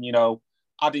bringing in,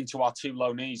 adding to our 2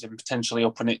 loanees and potentially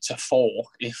upping it to 4,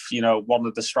 if one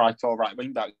of the striker or right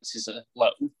wing backs is a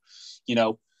loan,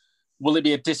 will it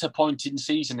be a disappointing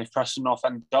season if Preston North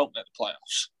End don't make the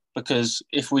playoffs? Because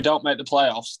if we don't make the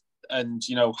playoffs and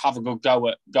have a good go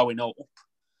at going up,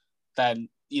 then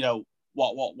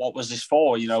what was this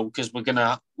for? Because we're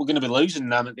gonna be losing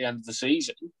them at the end of the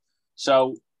season.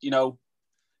 So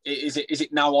is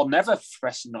it now or never for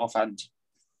Preston North End?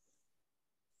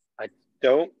 I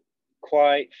don't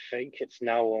quite think it's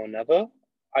now or never.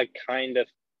 I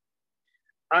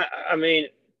mean,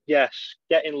 yes,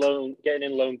 getting in loan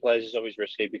players is always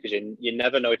risky, because you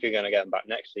never know if you're going to get them back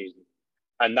next season,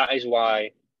 and that is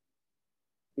why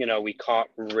we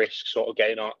can't risk sort of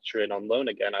getting Archer in on loan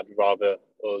again. I'd rather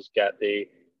us get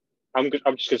I'm just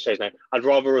going to say his name. I'd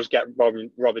rather us get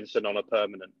Robinson on a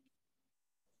permanent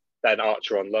than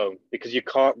Archer on loan, because you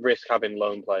can't risk having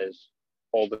loan players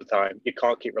all the time. You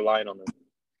can't keep relying on them.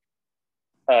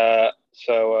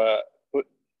 So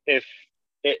if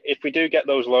we do get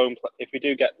loan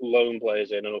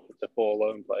players in and up to 4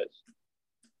 loan players,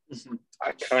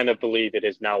 I kind of believe it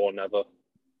is now or never,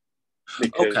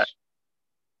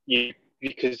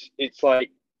 because it's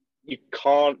like you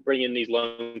can't bring in these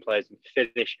loan players and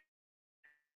finish,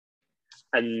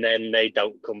 and then they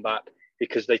don't come back,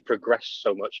 because they've progressed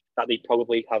so much that they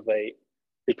probably have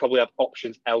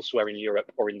options elsewhere in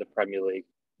Europe or in the Premier League.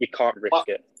 You can't risk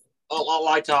it.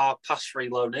 Like our pass-free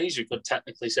loanees, you could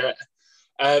technically say.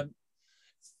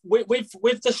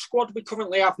 With the squad we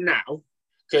currently have now,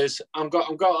 because I'm got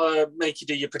to make you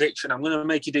do your prediction. I'm going to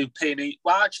make you do P&E.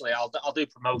 Well, actually, I'll do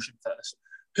promotion first.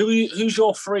 Who's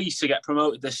your 3 to get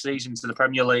promoted this season to the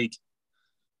Premier League?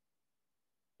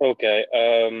 Okay.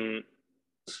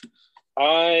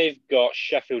 I've got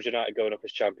Sheffield United going up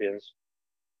as champions.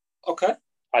 Okay.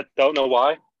 I don't know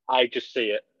why. I just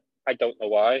see it. I don't know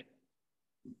why.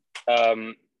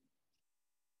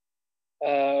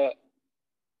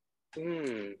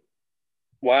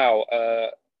 Wow.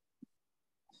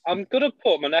 I'm going to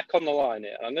put my neck on the line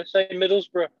here. I'm going to say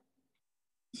Middlesbrough.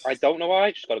 I don't know why.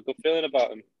 I just got a good feeling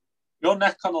about him. Your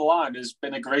neck on the line has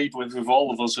been agreed with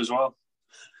all of us as well.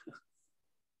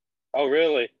 Oh,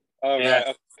 really? Oh, Yeah.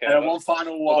 right. Okay. One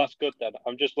final well, one. that's good then.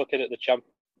 I'm just looking at the champ.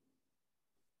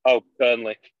 Oh,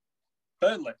 Burnley.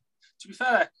 Burnley. To be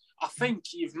fair, I think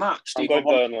you've matched. I'm going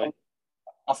Burnley.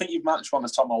 I think you've matched one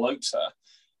of Tom or Luke's there.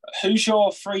 Who's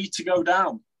your three to go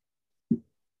down?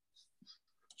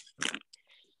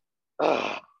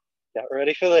 Get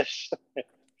ready for this.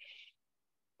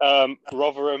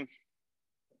 Rotherham.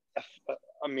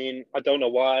 I mean, I don't know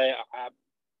why.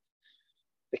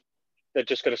 They're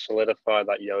just going to solidify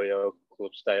that yo-yo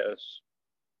club status.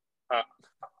 I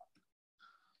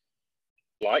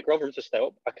like Rotherham to stay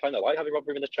up. I kind of like having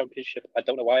Rotherham in the Championship. I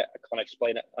don't know why. I can't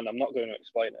explain it, and I'm not going to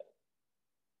explain it.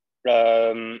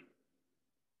 I'm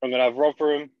going to have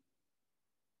Rotherham.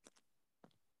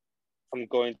 I'm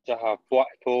going to have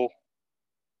Blackpool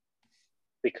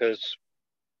because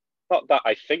not that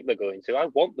I think they're going to. I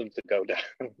want them to go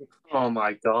down. Oh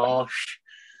my gosh!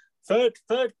 Third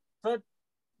podcast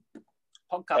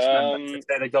member if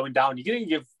they're going down. You're going to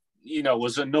give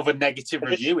us another negative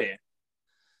review here.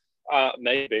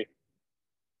 Maybe.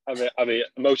 I mean,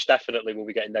 most definitely we'll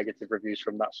be getting negative reviews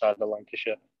from that side of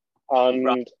Lancashire. And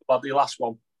right, about the last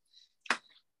one.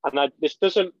 And this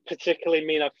doesn't particularly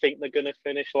mean I think they're going to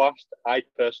finish last. I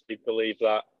personally believe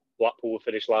that Blackpool will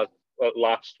finish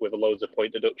last with loads of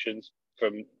point deductions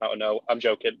from, I don't know, I'm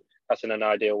joking. That's in an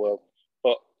ideal world.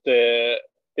 But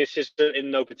this isn't in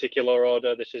no particular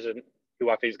order. This isn't who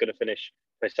I think is going to finish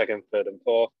for second, third, and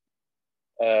fourth.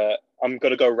 I'm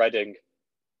going to go Reading.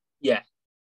 Yeah.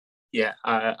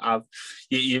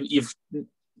 You've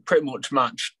pretty much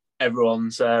matched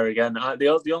everyone's there again.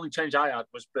 The only change I had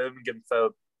was Birmingham for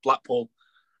Blackpool.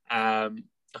 I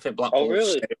think Blackpool. Oh,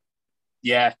 really?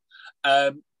 Yeah.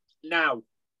 Now,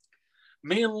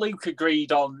 me and Luke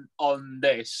agreed on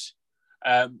this.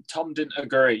 Tom didn't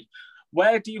agree.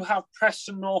 Where do you have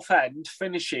Preston North End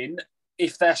finishing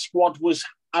if their squad was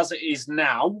as it is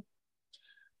now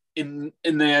in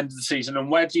the end of the season? And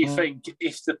where do you think,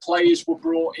 if the players were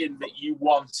brought in that you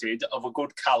wanted of a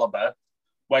good calibre,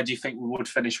 where do you think we would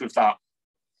finish with that?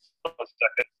 1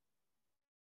 second.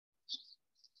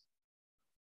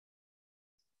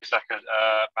 Second.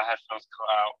 My headphones cut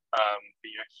out.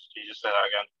 You just say that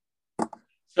again.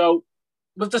 So,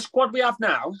 with the squad we have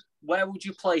now, where would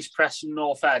you place Preston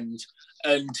North End?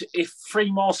 And if 3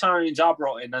 more signings are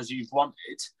brought in as you've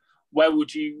wanted, where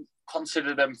would you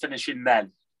consider them finishing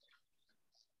then?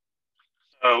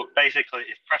 So basically,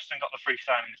 if Preston got the 3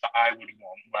 signings that I would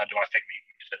want, where do I think we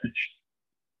would finish?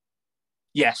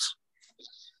 Yes.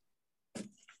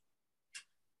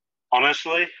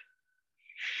 Honestly,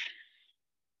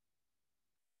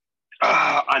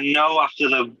 I know after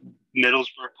the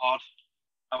Middlesbrough pod,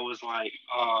 I was like,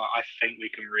 I think we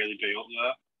can really be up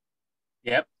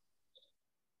there. Yep.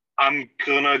 I'm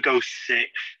going to go 6th.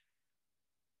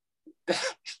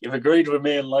 You've agreed with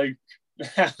me and Luke.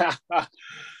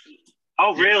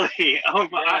 Oh, really? Oh,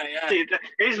 yeah.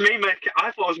 It's me making.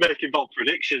 I thought I was making bold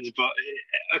predictions, but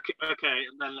okay.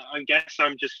 Then I guess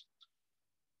I'm just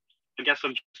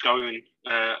going.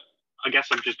 I guess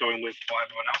I'm just going with what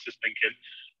everyone else is thinking.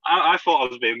 I thought I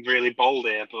was being really bold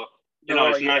here, but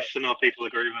it's nice to know people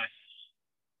agree with me.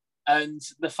 And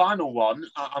the final one,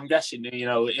 I'm guessing,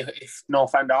 if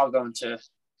North End are going to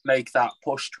make that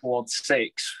push towards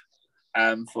 6,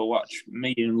 for what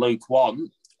me and Luke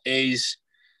want, is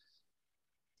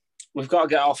we've got to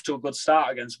get off to a good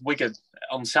start against Wigan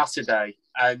on Saturday.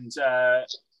 And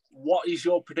what is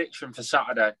your prediction for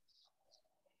Saturday?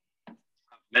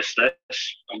 Missed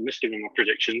this. I missed giving my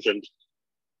predictions and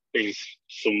being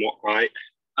somewhat right.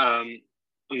 I'm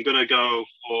going to go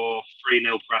for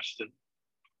 3-0 Preston.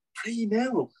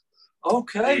 3-0?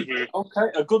 Okay. Mm-hmm. Okay,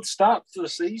 a good start to the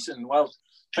season. Well,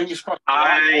 fingers crossed.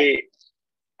 I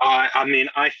mean,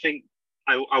 I think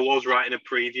I was writing a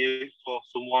preview for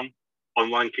someone on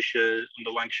the Lancashire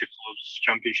Club's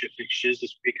Championship fixtures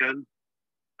this weekend.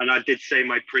 And I did say in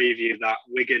my preview that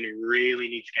Wigan really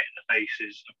need to get in the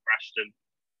faces of Preston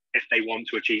if they want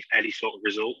to achieve any sort of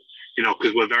result,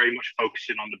 because we're very much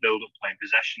focusing on the build-up playing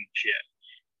possession this year.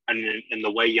 And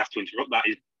the way you have to interrupt that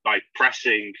is by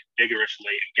pressing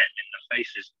vigorously and getting in their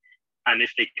faces. And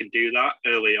if they can do that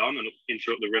early on and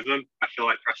interrupt the rhythm, I feel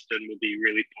like Preston will be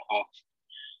really put off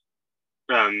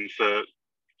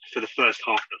for the first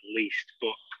half at least.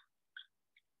 But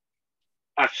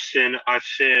I feel like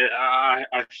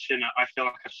I've seen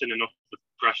enough of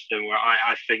Preston where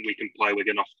I think we can play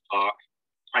Wigan off the park.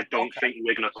 I don't think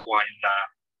Wigan are quite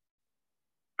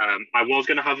there. I was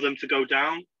going to have them to go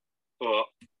down, but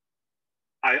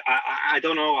I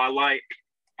don't know. I like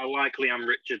Liam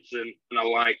Richardson, and I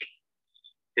like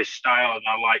his style, and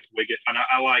I like Wigan, and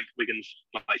I like Wigan's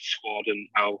squad and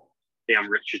how Ian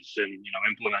Richardson,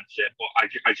 implements it. But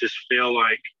I just feel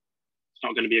like it's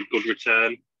not going to be a good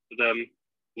return for them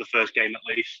for the first game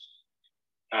at least.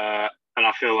 And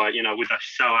I feel like, with a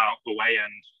sellout away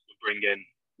end we're bringing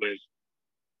with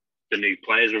the new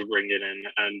players we're bringing in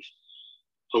and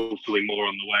hopefully more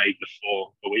on the way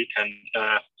before the weekend,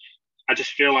 I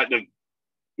just feel like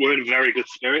we're in very good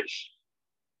spirits.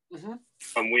 Mm-hmm.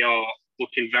 And we are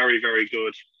looking very, very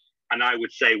good. And I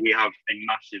would say we have a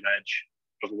massive edge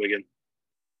of Wigan.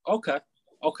 Okay.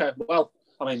 Well,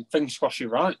 I mean, fingers crossed you're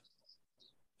right.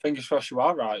 Fingers crossed you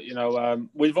are right.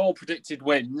 We've all predicted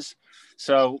wins.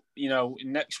 So,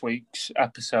 in next week's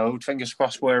episode, fingers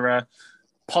crossed we're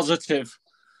positive.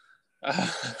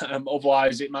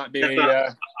 Otherwise, it might be...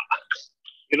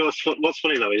 what's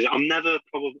funny, though, is I'm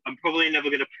probably never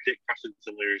going to predict Preston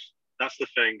to lose. That's the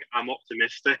thing. I'm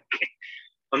optimistic.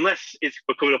 Unless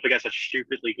we're coming up against a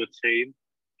stupidly good team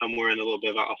and we're in a little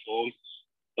bit of out of form,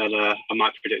 then I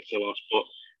might predict a loss. But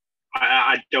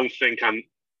I don't think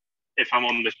if I'm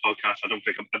on this podcast, I don't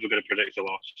think I'm ever going to predict a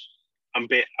loss. I'm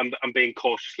being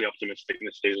cautiously optimistic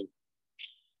this season.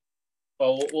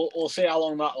 Well, we'll see how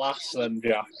long that lasts then,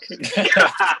 Jack.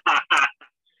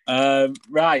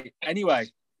 Right. Anyway,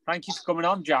 thank you for coming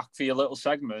on, Jack, for your little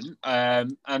segment.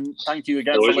 And thank you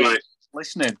again for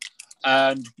listening.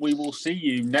 And we will see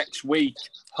you next week,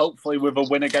 hopefully with a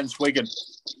win against Wigan.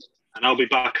 And I'll be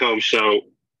back home, so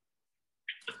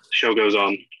the show goes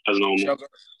on as normal.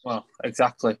 Well,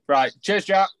 exactly. Right. Cheers,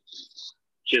 Jack.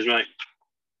 Cheers, mate.